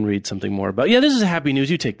you, and read something more about. Yeah, this is happy news.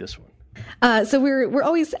 You take this one. So we're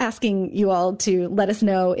always asking you all to let us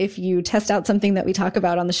know if you test out something that we talk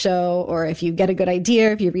about on the show, or if you get a good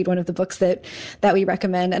idea, if you read one of the books that we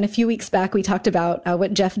recommend. And a few weeks back, we talked about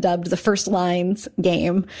what Jeff dubbed the First Lines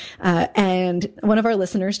game. And one of our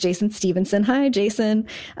listeners, Jason Stevenson, hi, Jason.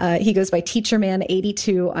 He goes by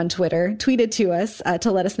TeacherMan82 on Twitter, tweeted to us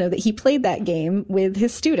to let us know that he played that game with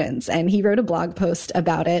his students. And he wrote a blog post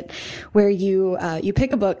about it where you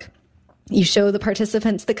pick a book. You show the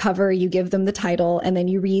participants the cover, you give them the title, and then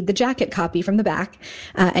you read the jacket copy from the back,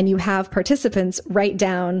 and you have participants write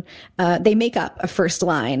down, they make up a first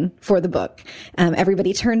line for the book.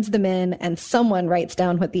 Everybody turns them in, and someone writes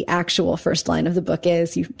down what the actual first line of the book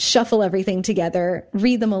is. You shuffle everything together,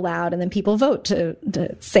 read them aloud, and then people vote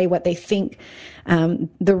to say what they think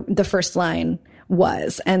the first line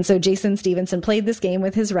was. And so Jason Stevenson played this game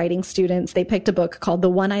with his writing students. They picked a book called The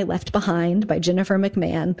One I Left Behind by Jennifer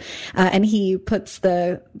McMahon. And he puts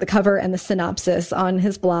the cover and the synopsis on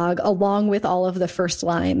his blog along with all of the first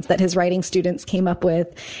lines that his writing students came up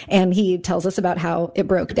with. And he tells us about how it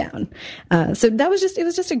broke down. So it was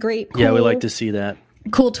just a great, cool, yeah, we like to see that.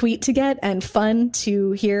 Cool tweet to get, and fun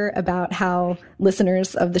to hear about how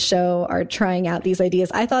listeners of the show are trying out these ideas.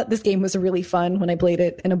 I thought this game was really fun when I played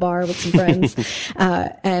it in a bar with some friends.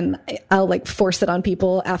 And I'll force it on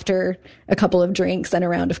people after a couple of drinks and a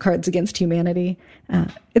round of Cards Against Humanity.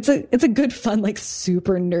 It's a good, fun,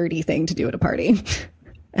 super nerdy thing to do at a party.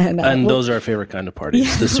 And those are our favorite kind of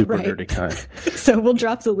parties, the super nerdy kind. So we'll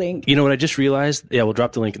drop the link. You know what I just realized? Yeah, we'll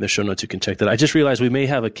drop the link in the show notes. You can check that. I just realized we may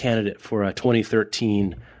have a candidate for a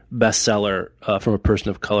 2013 bestseller from a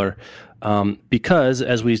person of color. Because,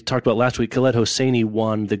 as we talked about last week, Khaled Hosseini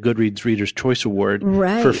won the Goodreads Reader's Choice Award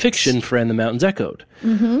for fiction for And the Mountains Echoed.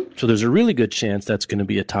 Mm-hmm. So there's a really good chance that's going to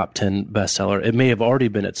be a top 10 bestseller. It may have already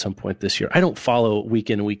been at some point this year. I don't follow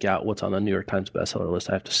week in and week out what's on the New York Times bestseller list,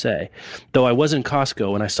 I have to say. Though I was in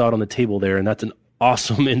Costco and I saw it on the table there, and that's an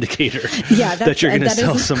awesome indicator that you're going to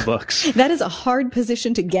sell some books. That is a hard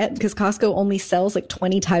position to get because Costco only sells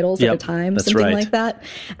 20 titles at a time, something like that.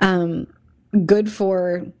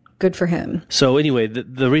 Good for him. So anyway,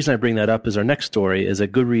 the reason I bring that up is our next story is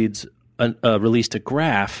that Goodreads released a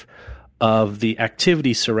graph of the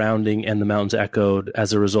activity surrounding And the Mountains Echoed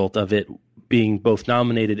as a result of it being both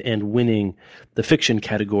nominated and winning the fiction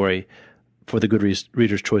category for the Goodreads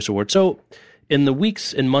Reader's Choice Award. So in the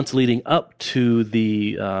weeks and months leading up to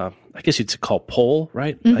the, I guess you'd call poll,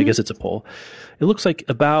 right? Mm-hmm. I guess it's a poll. It looks like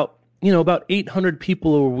about 800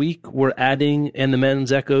 people a week were adding And the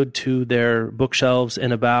Mountains Echoed to their bookshelves,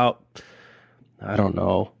 and about,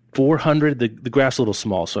 400, the graph's a little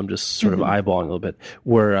small, so I'm just sort of eyeballing a little bit,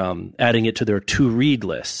 were adding it to their to-read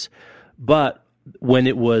lists. But when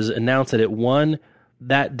it was announced that it won,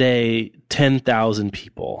 that day, 10,000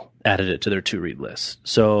 people added it to their to-read list.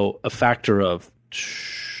 So a factor of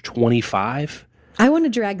 25. I want to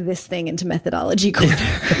drag this thing into Methodology Corner.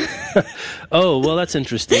 Oh, well, that's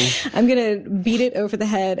interesting. I'm going to beat it over the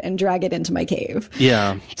head and drag it into my cave.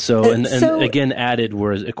 Yeah. So, and again, added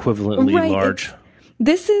were equivalently large.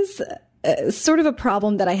 This is sort of a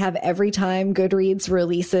problem that I have every time Goodreads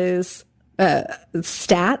releases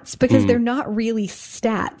stats, because they're not really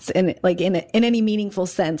stats in any meaningful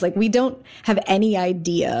sense. We don't have any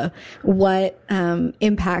idea what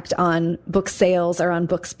impact on book sales or on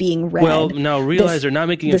books being read. Well, now realize they're not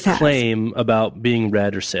making a claim about being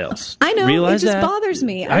read or sales. I know. Realize it just that? bothers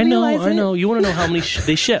me. I know. You want to know how many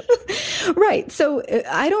they ship. Right. So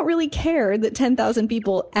I don't really care that 10,000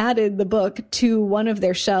 people added the book to one of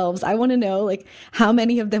their shelves. I want to know like how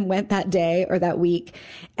many of them went that day or that week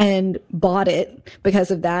and bought it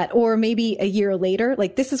because of that. Or maybe a year later,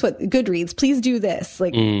 like this is what Goodreads, please do this.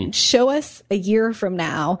 Like show us a year from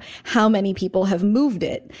now how many people have moved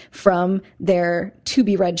it from their to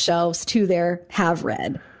be read shelves to their have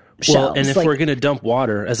read. Well, and if we're going to dump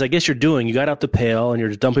water, as I guess you're doing, you got out the pail and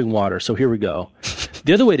you're dumping water. So here we go.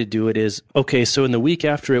 The other way to do it is, okay, so in the week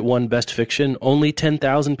after it won Best Fiction, only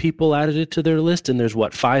 10,000 people added it to their list, and there's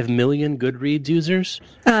 5 million Goodreads users?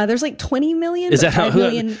 There's like 20 million. Is that how?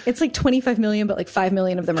 It's like 25 million, but like 5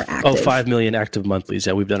 million of them are active. Oh, 5 million active monthlies.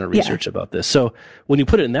 Yeah, we've done a research about this. So when you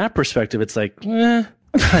put it in that perspective, it's like, kind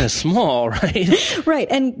of small, right? Right.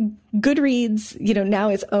 And Goodreads, now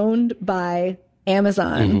is owned by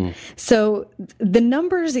Amazon. So the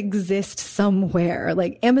numbers exist somewhere.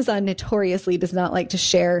 Like Amazon notoriously does not like to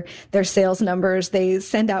share their sales numbers. They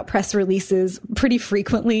send out press releases pretty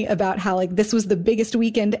frequently about how like this was the biggest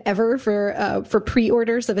weekend ever for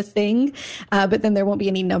pre-orders of a thing. But then there won't be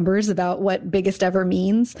any numbers about what biggest ever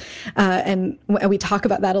means. And we talk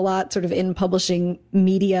about that a lot sort of in publishing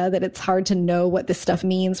media, that it's hard to know what this stuff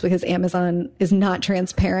means because Amazon is not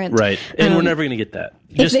transparent. Right. And we're never going to get that.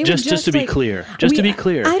 Just to be clear. To be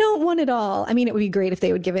clear. I don't want it all. I mean, it would be great if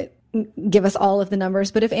they would give us all of the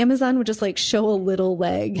numbers, but if Amazon would just like show a little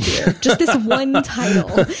leg here, just this one title.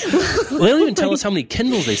 Well, they don't even tell us how many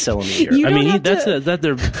Kindles they sell in a year. I mean, that's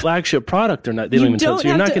their flagship product or not. They don't even tell us. So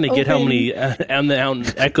you're not going to get how many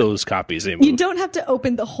Echoes copies they move. You don't have to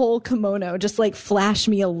open the whole kimono. Just like flash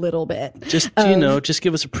me a little bit. Just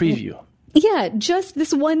give us a preview. Yeah, just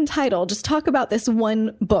this one title. Just talk about this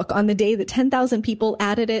one book on the day that 10,000 people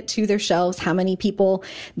added it to their shelves. How many people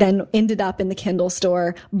then ended up in the Kindle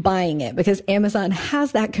store buying it? Because Amazon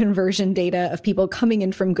has that conversion data of people coming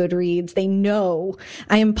in from Goodreads. They know.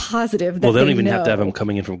 I am positive that they don't even have to have them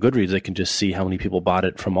coming in from Goodreads. They can just see how many people bought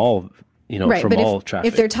it from all from all traffic.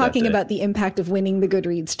 If they're talking about the impact of winning the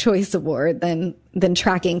Goodreads Choice Award, then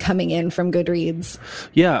tracking coming in from Goodreads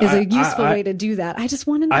is a useful way to do that. I just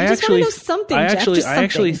want to know. I just want to know something, Jeff. I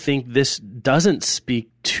actually think this doesn't speak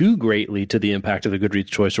too greatly to the impact of the Goodreads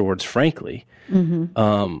Choice Awards, frankly. 2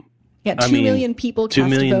 million people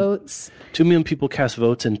cast votes. 2 million people cast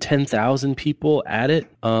votes and 10,000 people at it.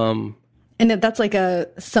 And that's like a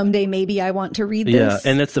someday maybe I want to read this. Yeah,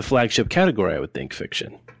 and that's the flagship category, I would think,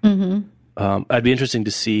 fiction. I'd be interesting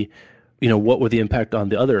to see, what would the impact on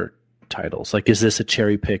the other titles? Like, is this a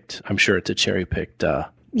cherry-picked? I'm sure it's a cherry-picked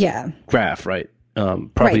graph, right?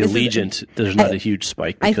 Probably Allegiant, there's not a huge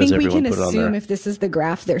spike because everyone put it on there. I think we can assume if this is the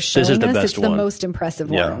graph they're showing us, it's the most impressive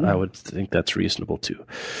one. Yeah, I would think that's reasonable too.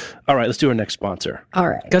 All right, let's do our next sponsor. All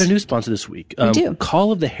right. Got a new sponsor this week. We do.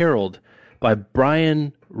 Call of the Herald by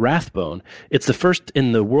Brian Rathbone. It's the first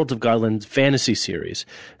in the Worlds of Godland fantasy series.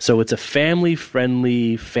 So it's a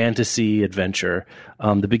family-friendly fantasy adventure,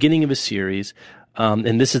 the beginning of a series.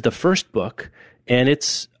 And this is the first book. And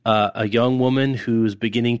it's a young woman who's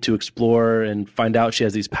beginning to explore and find out she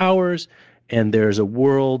has these powers. And there's a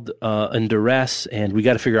world in duress, and we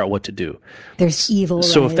got to figure out what to do. There's evil.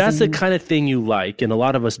 So if that's the kind of thing you like, and a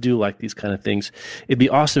lot of us do like these kind of things, it'd be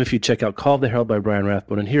awesome if you check out Call of the Herald by Brian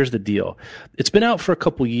Rathbone. And here's the deal. It's been out for a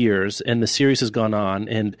couple years, and the series has gone on,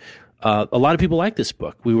 and a lot of people like this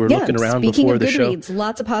book. We were looking around before the show.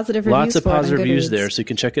 Lots of positive reviews. Lots of positive reviews there, so you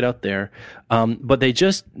can check it out there. But they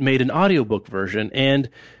just made an audiobook version, and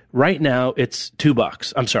right now it's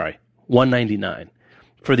 $2. I'm sorry, $1.99.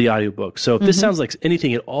 For the audiobook. So if this sounds like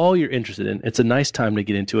anything at all you're interested in, it's a nice time to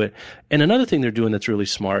get into it. And another thing they're doing that's really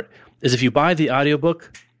smart is if you buy the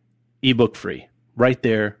audiobook, ebook free, right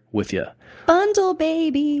there with you. Bundle,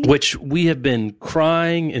 baby. Which we have been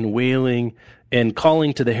crying and wailing and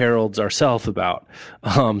calling to the Heralds ourselves about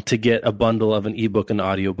to get a bundle of an ebook and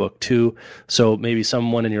audiobook too. So maybe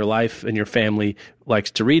someone in your life and your family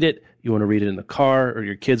likes to read it. You want to read it in the car, or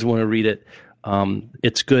your kids want to read it.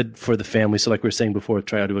 It's good for the family. So like we were saying before with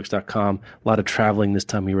tryaudiobooks.com, a lot of traveling this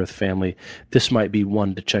time of year with family. This might be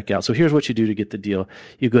one to check out. So here's what you do to get the deal.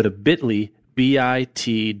 You go to bit.ly,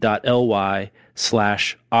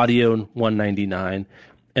 bit.ly/audio199,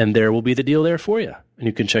 and there will be the deal there for you. And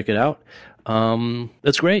you can check it out.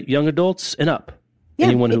 That's great. Young adults and up. Yeah,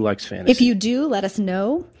 anyone who likes fantasy. If you do, let us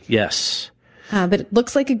know. Yes. But it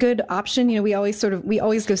looks like a good option. We always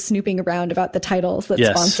go snooping around about the titles that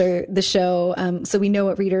sponsor the show. So we know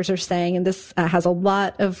what readers are saying. And this has a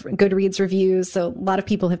lot of Goodreads reviews. So a lot of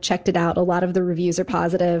people have checked it out. A lot of the reviews are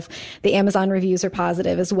positive. The Amazon reviews are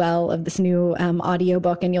positive as well of this new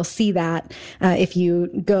audiobook. And you'll see that if you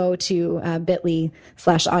go to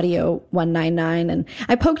bit.ly/audio199. And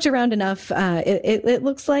I poked around enough. It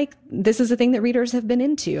looks like this is a thing that readers have been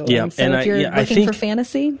into. Yeah. And so if you're looking for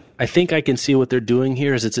fantasy, I think I can see what they're doing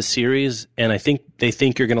here is it's a series, and I think they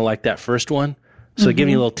think you're going to like that first one. So they give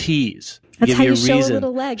you a little tease. That's give how you a show reason. a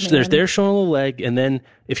little leg, man. They're showing a little leg, and then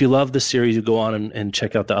if you love the series, you go on and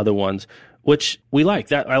check out the other ones, which we like.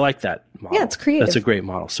 That I like that model. Yeah, it's creative. That's a great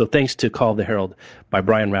model. So thanks to Call of the Herald by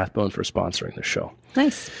Brian Rathbone for sponsoring the show.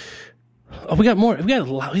 Nice. Oh, we got more. We got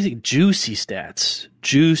a lot of juicy stats,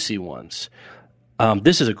 juicy ones.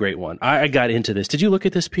 This is a great one. I got into this. Did you look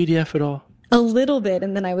at this PDF at all? A little bit,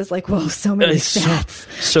 and then I was like, whoa, so many stats.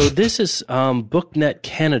 So this is BookNet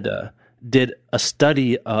Canada did a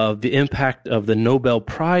study of the impact of the Nobel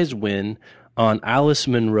Prize win on Alice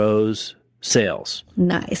Munro's sales.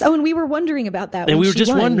 Nice. Oh, and we were wondering about that. And we were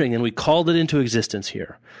just wondering, and we called it into existence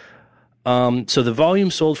here. So the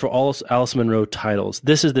volume sold for all Alice Munro titles.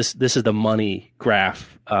 This is the money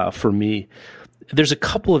graph for me. There's a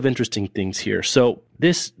couple of interesting things here. So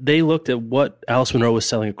they looked at what Alice Munro was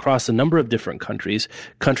selling across a number of different countries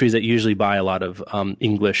that usually buy a lot of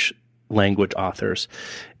English language authors,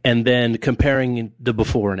 and then comparing the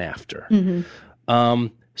before and after. Mm-hmm. I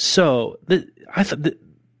thought that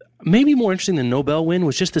maybe more interesting than Nobel win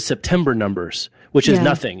was just the September numbers, which is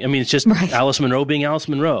nothing. I mean, it's just Alice Munro being Alice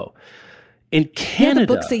Munro. In Canada,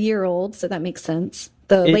 the book's a year old, so that makes sense.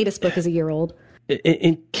 The latest book is a year old.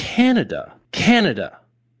 In Canada,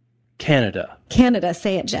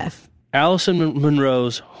 say it, Jeff. Alison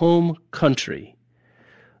Munro's home country.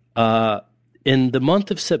 In the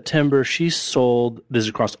month of September, she sold, this is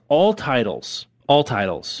across all titles,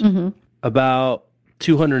 about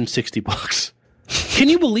 260 books. Can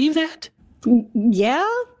you believe that? Yeah.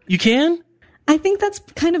 You can? I think that's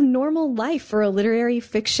kind of normal life for a literary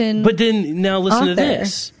fiction. But then, now listen to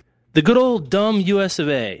this. The good old dumb US of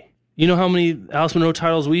A. You know how many Alice Munro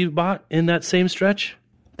titles we bought in that same stretch?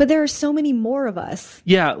 But there are so many more of us.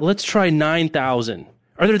 Yeah, let's try 9,000.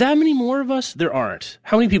 Are there that many more of us? There aren't.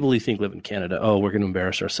 How many people do you think live in Canada? Oh, we're going to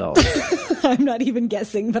embarrass ourselves. I'm not even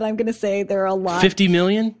guessing, but I'm going to say there are a lot. 50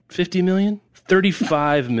 million? 50 million?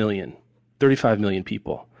 35 million. 35 million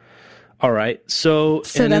people. All right. So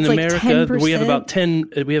and in America, like we have about 10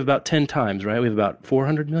 times, right? We have about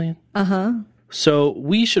 400 million. Uh-huh. So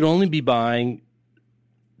we should only be buying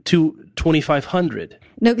 2,500.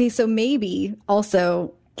 Okay, so maybe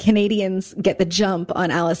also Canadians get the jump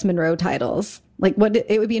on Alice Munro titles. Like,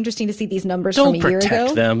 it would be interesting to see these numbers from a year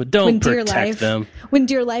ago. Don't protect them. When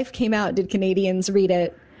Dear Life came out, did Canadians read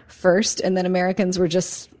it first, and then Americans were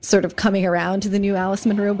just sort of coming around to the new Alice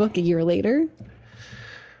Munro book a year later?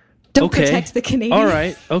 Don't protect the Canadians. All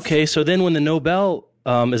right. Okay, so then when the Nobel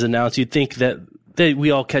is announced, you'd think that we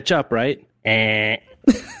all catch up, right?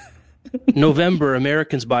 November,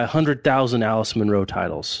 Americans buy 100,000 Alice Munro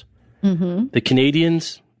titles. Mm-hmm. The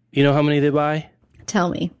Canadians, you know how many they buy? Tell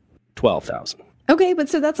me. 12,000. Okay, but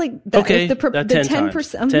so that's like... Okay, the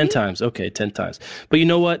 10%. 10 times. Okay, 10 times. But you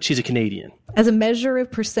know what? She's a Canadian. As a measure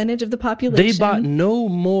of percentage of the population. They bought no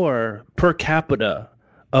more per capita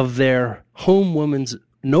of their home women's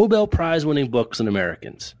Nobel Prize winning books than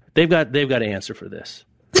Americans. They've got to answer for this.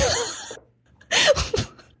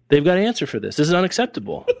 They've got to answer for this. This is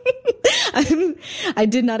unacceptable. I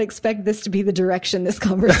did not expect this to be the direction this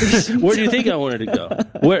conversation Where do you think I wanted to go?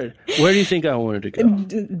 Where do you think I wanted to go?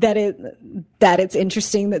 That it's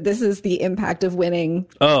interesting that this is the impact of winning.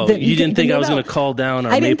 Oh, you didn't think I was going to call down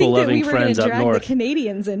our maple-loving friends up north? I didn't think that we were going to drag the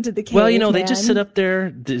Canadians into the cave, Well, they just sit up there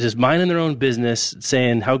just minding their own business,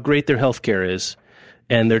 saying how great their healthcare is,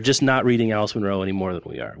 and they're just not reading Alice Munro any more than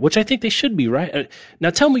we are, which I think they should be, right? Now,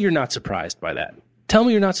 tell me you're not surprised by that. Tell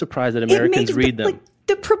me you're not surprised that Americans read them.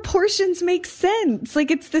 The proportions make sense. Like,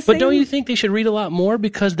 it's the same. But don't you think they should read a lot more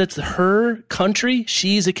because that's her country?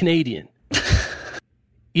 She's a Canadian.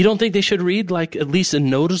 You don't think they should read like at least a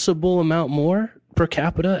noticeable amount more per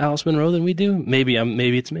capita Alice Munro than we do? Maybe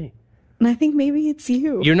it's me. And I think maybe it's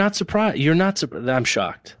you. You're not surprised. I'm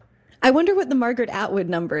shocked. I wonder what the Margaret Atwood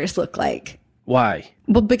numbers look like. Why?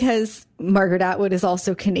 Well, because Margaret Atwood is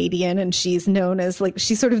also Canadian, and she's known as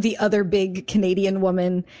she's sort of the other big Canadian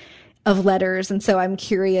woman of letters. And so I'm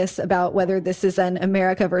curious about whether this is an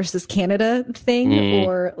America versus Canada thing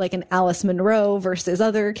or like an Alice Munro versus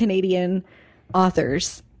other Canadian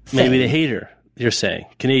authors thing. Maybe they hate her. you're saying.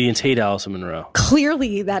 Canadians hate Alison Munro.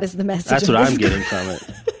 Clearly, that is the message. That's what I'm getting from it.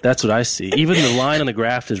 That's what I see. Even the line on the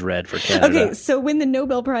graph is red for Canada. Okay, so when the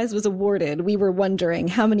Nobel Prize was awarded, we were wondering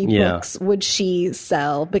how many books would she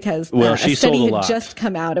sell, because she a study sold a had lot. just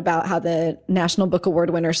come out about how the National Book Award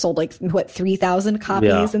winner sold 3,000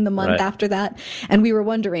 copies in the month after that. And we were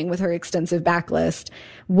wondering, with her extensive backlist,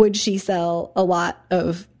 would she sell a lot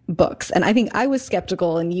of books? And I think I was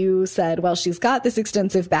skeptical, and you said, well, she's got this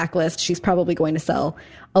extensive backlist, she's probably going to sell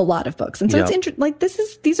a lot of books. And so it's interesting.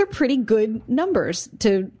 These are pretty good numbers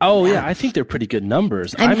to. Oh yeah, I think they're pretty good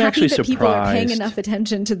numbers. I'm happy actually that surprised. People are paying enough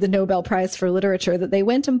attention to the Nobel Prize for Literature that they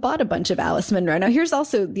went and bought a bunch of Alice Munro. Now, here's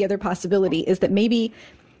also the other possibility, is that maybe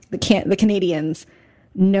the Canadians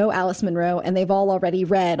know Alice Munro, and they've all already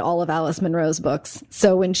read all of Alice Munro's books.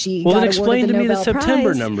 So when she got awarded the Nobel Prize, explain to me the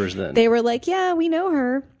September numbers then. They were like, yeah, we know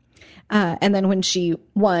her. And then when she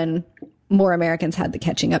won, more Americans had the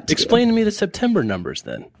catching up to Explain to me the September numbers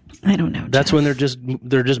then. I don't know. That's Jeff. when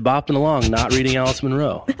they're just bopping along, not reading Alice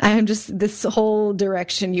Munro. This whole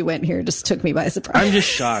direction you went here just took me by surprise. I'm just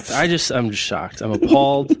shocked. I'm just shocked. I'm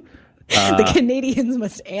appalled. The Canadians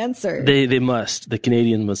must answer. They must. The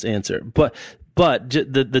Canadians must answer. But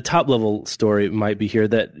the top level story might be here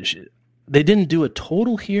that they didn't do a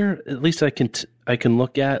total here. At least I can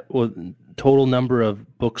look at total number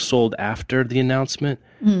of books sold after the announcement.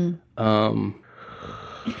 But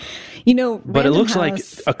it looks like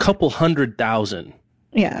a couple 100,000.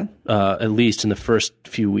 Yeah. At least in the first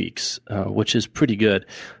few weeks, which is pretty good.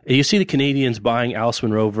 And you see the Canadians buying Alice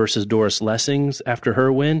Munro versus Doris Lessing's after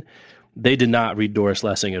her win. They did not read Doris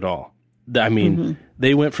Lessing at all. I mean,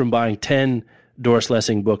 they went from buying 10 Doris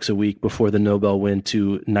Lessing books a week before the Nobel win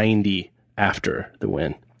to 90 after the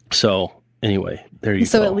win. So anyway, there you go.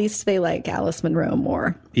 So at least they like Alice Munro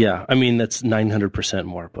more. Yeah. I mean, that's 900%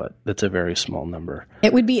 more, but that's a very small number.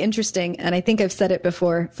 It would be interesting, and I think I've said it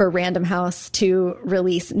before, for Random House to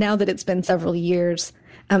release, now that it's been several years,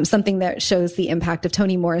 something that shows the impact of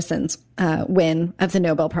Toni Morrison's win of the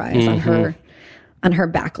Nobel Prize on her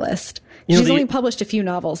backlist. She's only published a few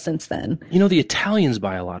novels since then. You know, the Italians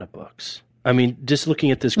buy a lot of books. I mean, just looking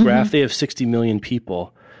at this graph, they have 60 million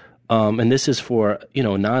people. And this is for,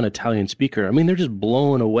 non-Italian speaker. I mean, they're just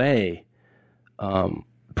blowing away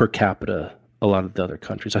per capita a lot of the other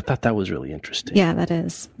countries. I thought that was really interesting. Yeah, that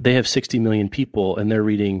is. They have 60 million people, and they're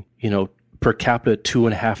reading, per capita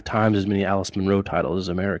 2.5 times as many Alice Munro titles as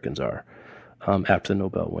Americans are after the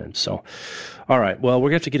Nobel win. So, all right. Well, we're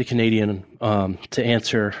going to have to get a Canadian to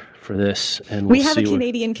answer for this. And we have a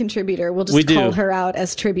Canadian contributor. We'll just call her out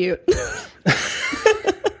as tribute.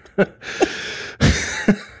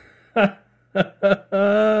 All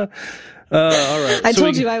right. I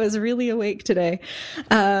told you I was really awake today.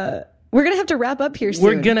 We're going to have to wrap up here soon.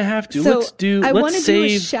 We're going to have to. So let's want to do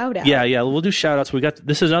a shout out. Yeah. We'll do shout outs.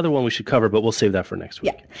 This is another one we should cover, but we'll save that for next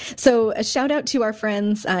week. Yeah. So a shout out to our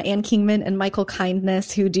friends, Ann Kingman and Michael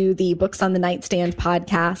Kindness, who do the Books on the Nightstand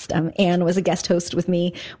podcast. Ann was a guest host with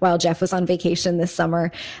me while Jeff was on vacation this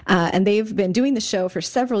summer. And they've been doing the show for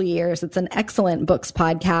several years. It's an excellent books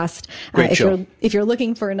podcast. Great show. If you're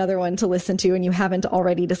looking for another one to listen to and you haven't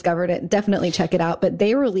already discovered it, definitely check it out. But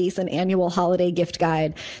they release an annual holiday gift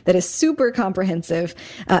guide that is super comprehensive.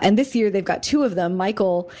 And this year they've got 2 of them.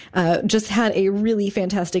 Michael just had a really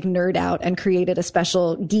fantastic nerd out and created a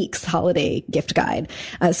special Geeks holiday gift guide.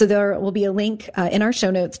 So there will be a link in our show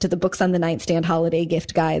notes to the Books on the Nightstand holiday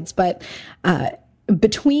gift guides. But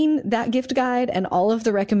between that gift guide and all of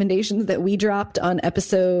the recommendations that we dropped on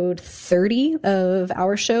episode 30 of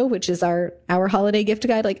our show, which is our holiday gift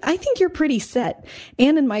guide, I think you're pretty set.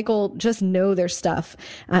 Ann and Michael just know their stuff,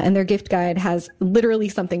 and their gift guide has literally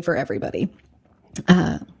something for everybody.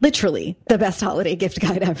 Literally the best holiday gift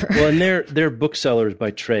guide ever. Well, and they're booksellers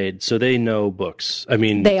by trade, so they know books. I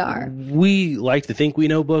mean, they are. We like to think we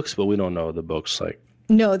know books, but we don't know the books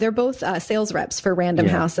No, they're both sales reps for Random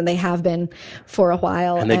House, and they have been for a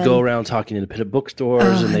while. And they go around talking to independent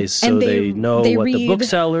bookstores, and they know what the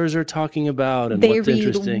booksellers are talking about and what's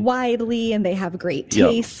interesting. They read widely, and they have great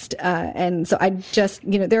taste. And so I just,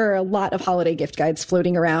 there are a lot of holiday gift guides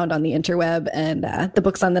floating around on the interweb, and the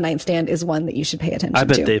Books on the Nightstand is one that you should pay attention to. I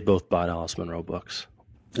bet they've both bought Alice Munro books.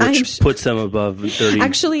 Which puts them above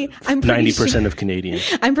 90% of Canadians.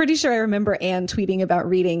 I'm pretty sure I remember Anne tweeting about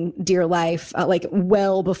reading Dear Life,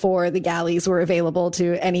 well before the galleys were available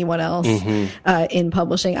to anyone else in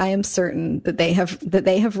publishing. I am certain that they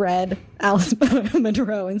have read Alice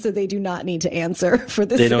Munro, and so they do not need to answer for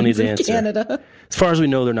the sins of Canada. As far as we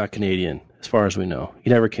know, they're not Canadian. As far as we know, you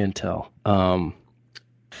never can tell.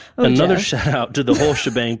 Another Jeff. shout out to the Whole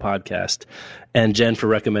Shebang podcast and Jen for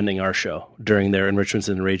recommending our show during their Enrichments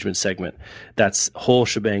and Enragement segment. That's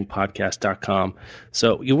wholeshebangpodcast.com.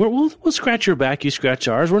 So we'll scratch your back, you scratch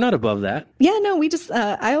ours. We're not above that. Yeah, no, we just,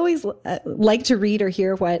 I always like to read or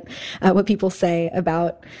hear what people say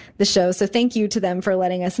about the show. So thank you to them for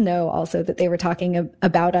letting us know also that they were talking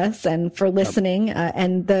about us and for listening.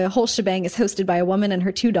 And the Whole Shebang is hosted by a woman and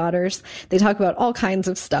her 2 daughters. They talk about all kinds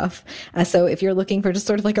of stuff. So if you're looking for just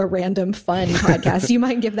sort of like a random fun podcast, you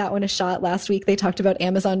might give that one a shot. Last week, they talked about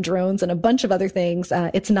Amazon drones and a bunch of other things.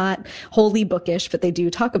 It's not wholly bookish, but they do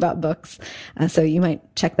talk about books. So you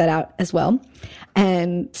might check that out as well.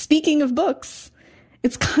 And speaking of books,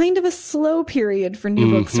 it's kind of a slow period for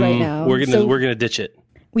new books right now. We're gonna ditch it.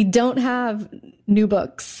 We don't have new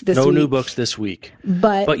books this week. No new books this week.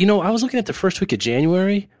 But I was looking at the first week of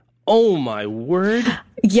January. Oh my word.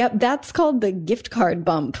 Yep, that's called the gift card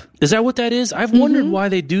bump. Is that what that is? I've wondered why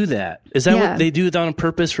they do that. Is that what they do on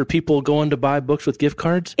purpose for people going to buy books with gift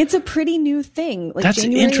cards? It's a pretty new thing. Like That's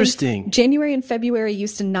interesting. January and February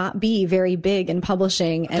used to not be very big in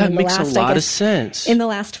publishing. And that makes a lot of sense. In the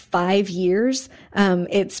last 5 years,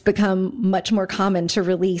 it's become much more common to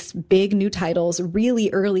release big new titles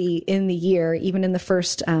really early in the year, even in the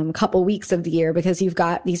first couple weeks of the year, because you've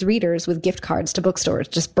got these readers with gift cards to bookstores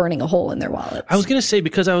just burning a hole in their wallets. I was going to say,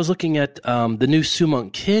 because I was looking at the new Sue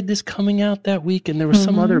Monk Kid is coming out that week, and there was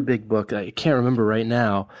some other big book I can't remember right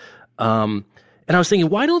now. And I was thinking,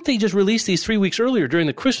 why don't they just release these 3 weeks earlier during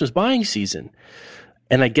the Christmas buying season?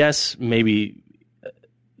 And I guess maybe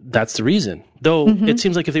that's the reason. Though it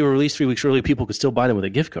seems like if they were released 3 weeks early, people could still buy them with a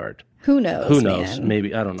gift card. Who knows? Who knows? Man.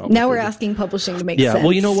 Maybe. I don't know. Now we're asking publishing to make sense. Yeah.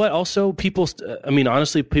 Well, you know what? Also,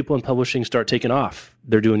 honestly, people in publishing start taking off.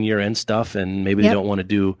 They're doing year-end stuff, and maybe they don't want to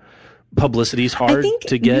do publicity's hard I think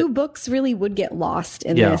to get. New books really would get lost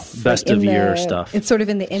in this. Best of year stuff. It's sort of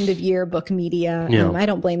in the end of year book media. Yeah. I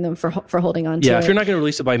don't blame them for holding on to it. Yeah, if you're not going to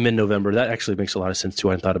release it by mid-November, that actually makes a lot of sense too.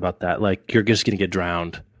 I hadn't thought about that. Like, you're just going to get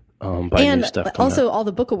drowned by new stuff. And also, all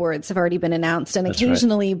the book awards have already been announced, and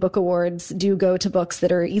occasionally book awards do go to books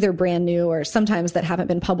that are either brand new or sometimes that haven't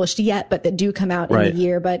been published yet, but that do come out in the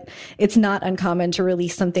year. But it's not uncommon to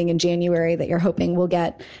release something in January that you're hoping will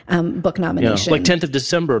get book nomination. Like 10th of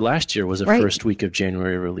December last year was a first week of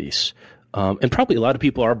January release. And probably a lot of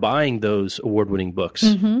people are buying those award-winning books,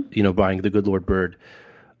 buying The Good Lord Bird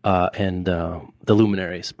and The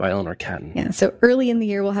Luminaries by Eleanor Catton. Yeah, so early in the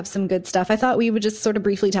year, we'll have some good stuff. I thought we would just sort of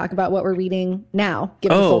briefly talk about what we're reading now, give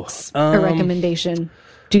the folks a recommendation.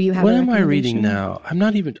 Do you have a recommendation? What am I reading now? I'm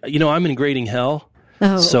not even, I'm in grading hell,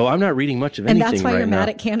 so I'm not reading much of anything right now. And that's why you're mad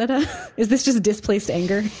at Canada? Is this just displaced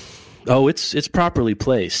anger? Oh, it's properly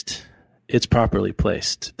placed. It's properly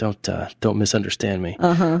placed. Don't misunderstand me.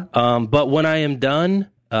 But when I am done,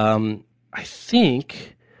 I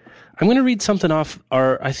think I'm going to read something I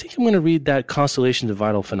think I'm going to read that Constellations of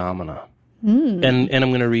Vital Phenomena. And I'm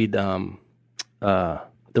going to read The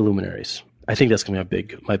Luminaries. I think that's going to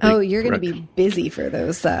be my big. Oh, you're going to be busy for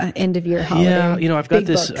those end of year holiday. Yeah, I've got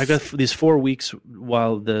this. I got these 4 weeks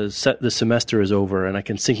while the semester is over, and I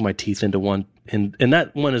can sink my teeth into one. And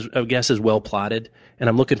that one is, I guess, is well plotted. And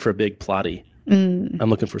I'm looking for a big plotty. I'm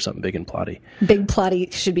looking for something big and plotty. Big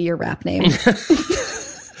plotty should be your rap name.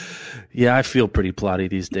 Yeah, I feel pretty plotty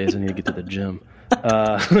these days. I need to get to the gym.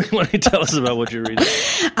 Why don't you tell us about what you're reading?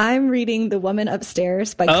 I'm reading The Woman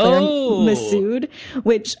Upstairs by Claire Massoud,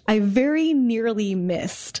 which I very nearly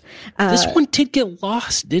missed. This one did get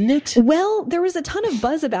lost, didn't it? Well, there was a ton of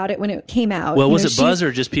buzz about it when it came out. Well, was it buzz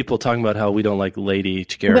or just people talking about how we don't like lady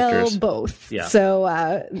characters? Well, both. Yeah.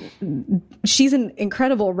 So she's an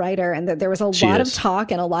incredible writer, and there was a lot of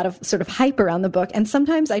talk and a lot of sort of hype around the book. And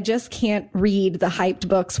sometimes I just can't read the hyped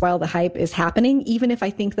books while the hype is happening, even if I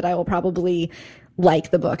think that I will probably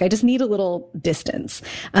like the book. I just need a little distance.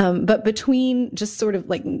 But between just sort of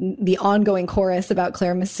like the ongoing chorus about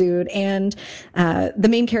Claire Massoud and the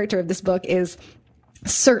main character of this book is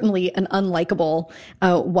certainly an unlikable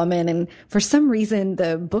woman, and for some reason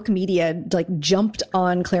the book media like jumped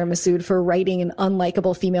on Claire Massoud for writing an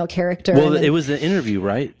unlikable female character. Well, it was the interview,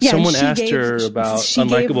 right? Yeah, someone asked her about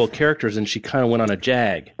unlikable characters, and she kind of went on a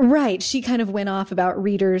jag. Right, she kind of went off about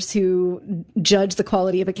readers who judge the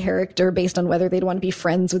quality of a character based on whether they'd want to be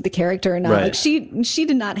friends with the character or not. Right. Like she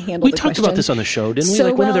did not handle. We talked about this on the show, didn't we? So,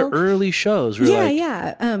 like one of their early shows. We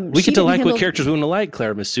yeah. We get to like what characters we want to like.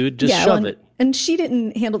 Claire Massoud, just shove it. And she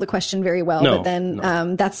didn't handle the question very well, but then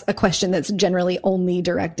that's a question that's generally only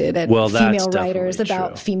directed at female writers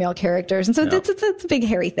about female characters. And so that's a big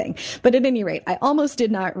hairy thing. But at any rate, I almost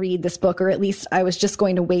did not read this book, or at least I was just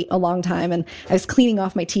going to wait a long time. And I was cleaning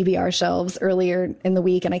off my TBR shelves earlier in the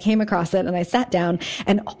week, and I came across it, and I sat down,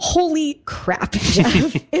 and holy crap,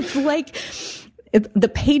 Jeff. It's like the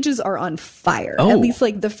pages are on fire. At least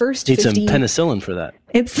like the first 50. Need some penicillin for that.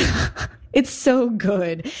 It's so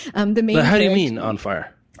good. How do you mean on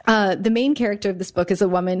fire? The main character of this book is a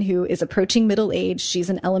woman who is approaching middle age. She's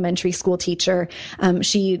an elementary school teacher.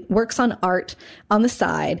 She works on art on the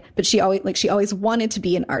side, but she always wanted to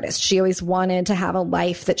be an artist. She always wanted to have a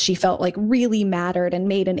life that she felt like really mattered and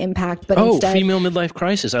made an impact. But instead, female midlife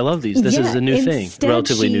crisis. I love these. This is a new thing,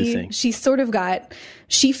 relatively new thing. She sort of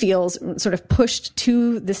she feels sort of pushed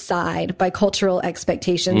to the side by cultural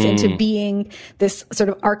expectations into being this sort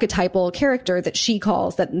of archetypal character that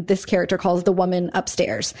this character calls the woman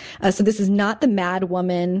upstairs. So this is not the mad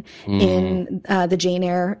woman in the Jane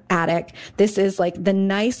Eyre attic. This is like the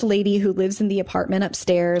nice lady who lives in the apartment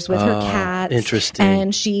upstairs with her cats. Interesting.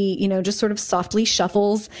 And she, just sort of softly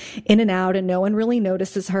shuffles in and out, and no one really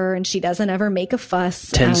notices her, and she doesn't ever make a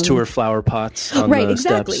fuss. Tends to her flower pots on the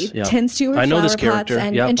steps. Yeah. Tends to her flower pots. I know this character. I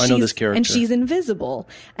know this character. And she's invisible.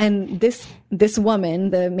 And this woman,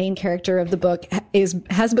 the main character of the book,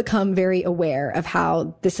 has become very aware of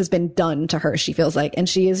how this has been done to her, she feels like. And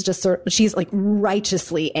she is she's like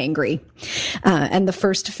righteously angry. And the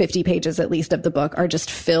first 50 pages, at least, of the book are just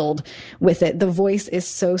filled with it. The voice is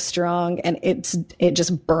so strong, and it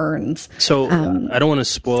just burns. So I don't want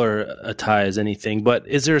to spoilerize anything, but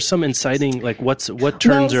is there some inciting, like what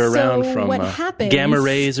turns her around from gamma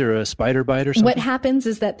rays or a spider bite or something? What happens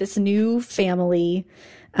is that this new family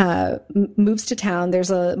moves to town. There's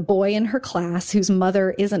a boy in her class whose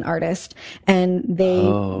mother is an artist, and they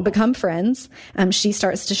become friends. She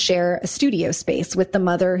starts to share a studio space with the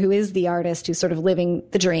mother, who is the artist, who's sort of living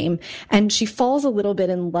the dream. And she falls a little bit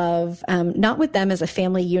in love, not with them as a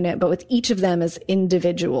family unit, but with each of them as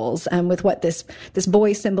individuals, with what this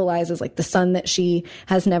boy symbolizes, like the son that she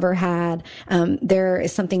has never had. There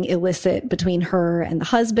is something illicit between her and the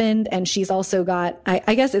husband, and she's also got,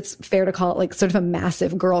 I guess it's fair to call it like sort of a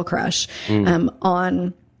massive girl crush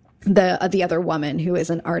on the other woman who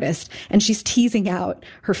is an artist. And she's teasing out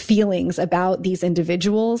her feelings about these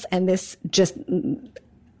individuals and this just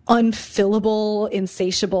unfillable,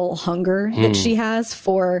 insatiable hunger that she has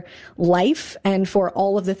for life and for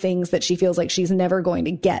all of the things that she feels like she's never going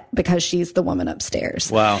to get because she's the woman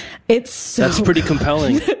upstairs. Wow. That's pretty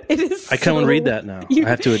compelling. It is. I kind of want to read that now. I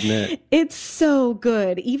have to admit. It's so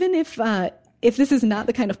good. Even if this is not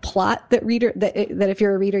the kind of plot that if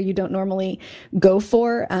you're a reader, you don't normally go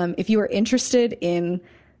for, if you are interested in,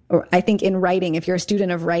 or I think in writing, if you're a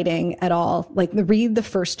student of writing at all, like read the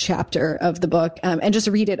first chapter of the book, and just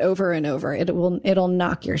read it over and over. It'll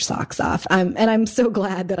knock your socks off. And I'm so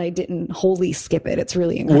glad that I didn't wholly skip it. It's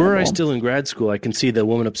really incredible. Were I still in grad school, I can see the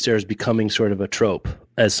woman upstairs becoming sort of a trope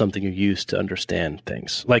as something you use to understand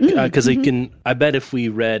things. Like, because I bet if we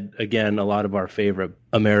read, again, a lot of our favorite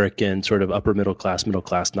American sort of upper middle class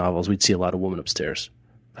novels, we'd see a lot of woman upstairs.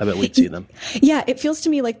 I bet we'd see them. Yeah, it feels to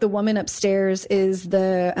me like the woman upstairs is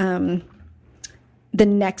the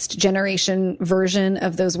next generation version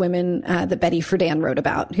of those women that Betty Friedan wrote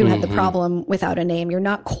about, who had the problem without a name. You're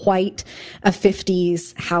not quite a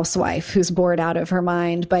 50s housewife who's bored out of her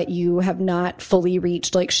mind, but you have not fully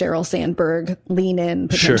reached like Sheryl Sandberg lean in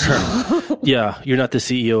potential. Sure. Yeah, you're not the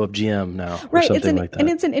CEO of GM now, right? Or something like that. And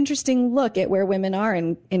it's an interesting look at where women are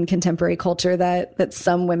in contemporary culture. That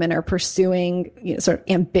some women are pursuing sort of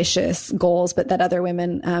ambitious goals, but that other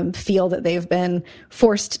women feel that they've been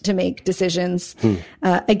forced to make decisions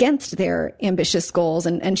against their ambitious goals.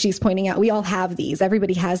 And she's pointing out, we all have these.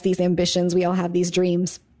 Everybody has these ambitions. We all have these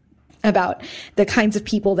dreams about the kinds of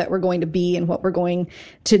people that we're going to be and what we're going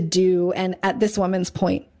to do. And at this woman's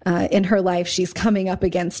point in her life, she's coming up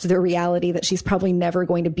against the reality that she's probably never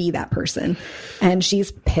going to be that person. And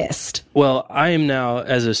she's pissed. Well, I am now,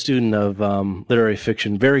 as a student of literary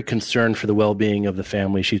fiction, very concerned for the well-being of the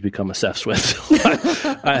family she's become obsessed with.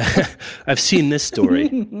 I've seen this story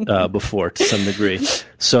before to some degree.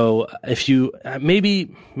 So if you,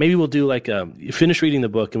 maybe we'll do like you finish reading the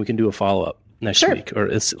book and we can do a follow-up next week, or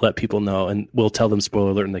let people know, and we'll tell them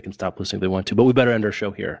spoiler alert and they can stop listening if they want to. But we better end our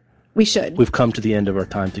show here. We should. We've come to the end of our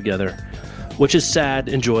time together, which is sad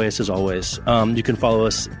and joyous as always. You can follow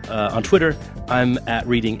us on Twitter. I'm at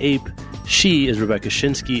Reading Ape. She is Rebecca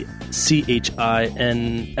Schinsky,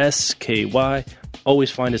 CHINSKY.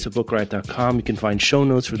 Always find us at bookriot.com. You can find show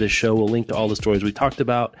notes for this show. We'll link to all the stories we talked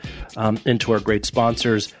about and to our great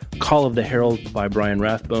sponsors. Call of the Herald by Brian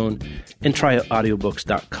Rathbone, and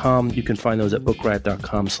tryaudiobooks.com. You can find those at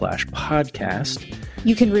bookriot.com/podcast.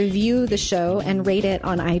 You can review the show and rate it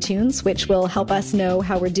on iTunes, which will help us know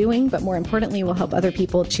how we're doing, but more importantly, will help other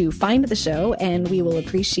people to find the show, and we will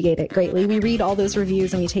appreciate it greatly. We read all those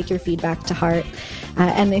reviews and we take your feedback to heart.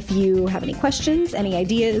 And if you have any questions, any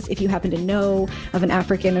ideas, if you happen to know of an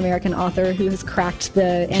African-American author who has cracked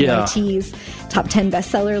the NYT's top 10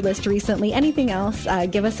 bestseller list recently, anything else,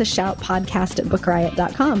 give us a shout,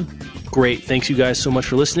 podcast@bookriot.com. Great. Thanks you guys so much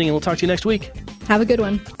for listening, and we'll talk to you next week. Have a good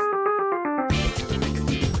one.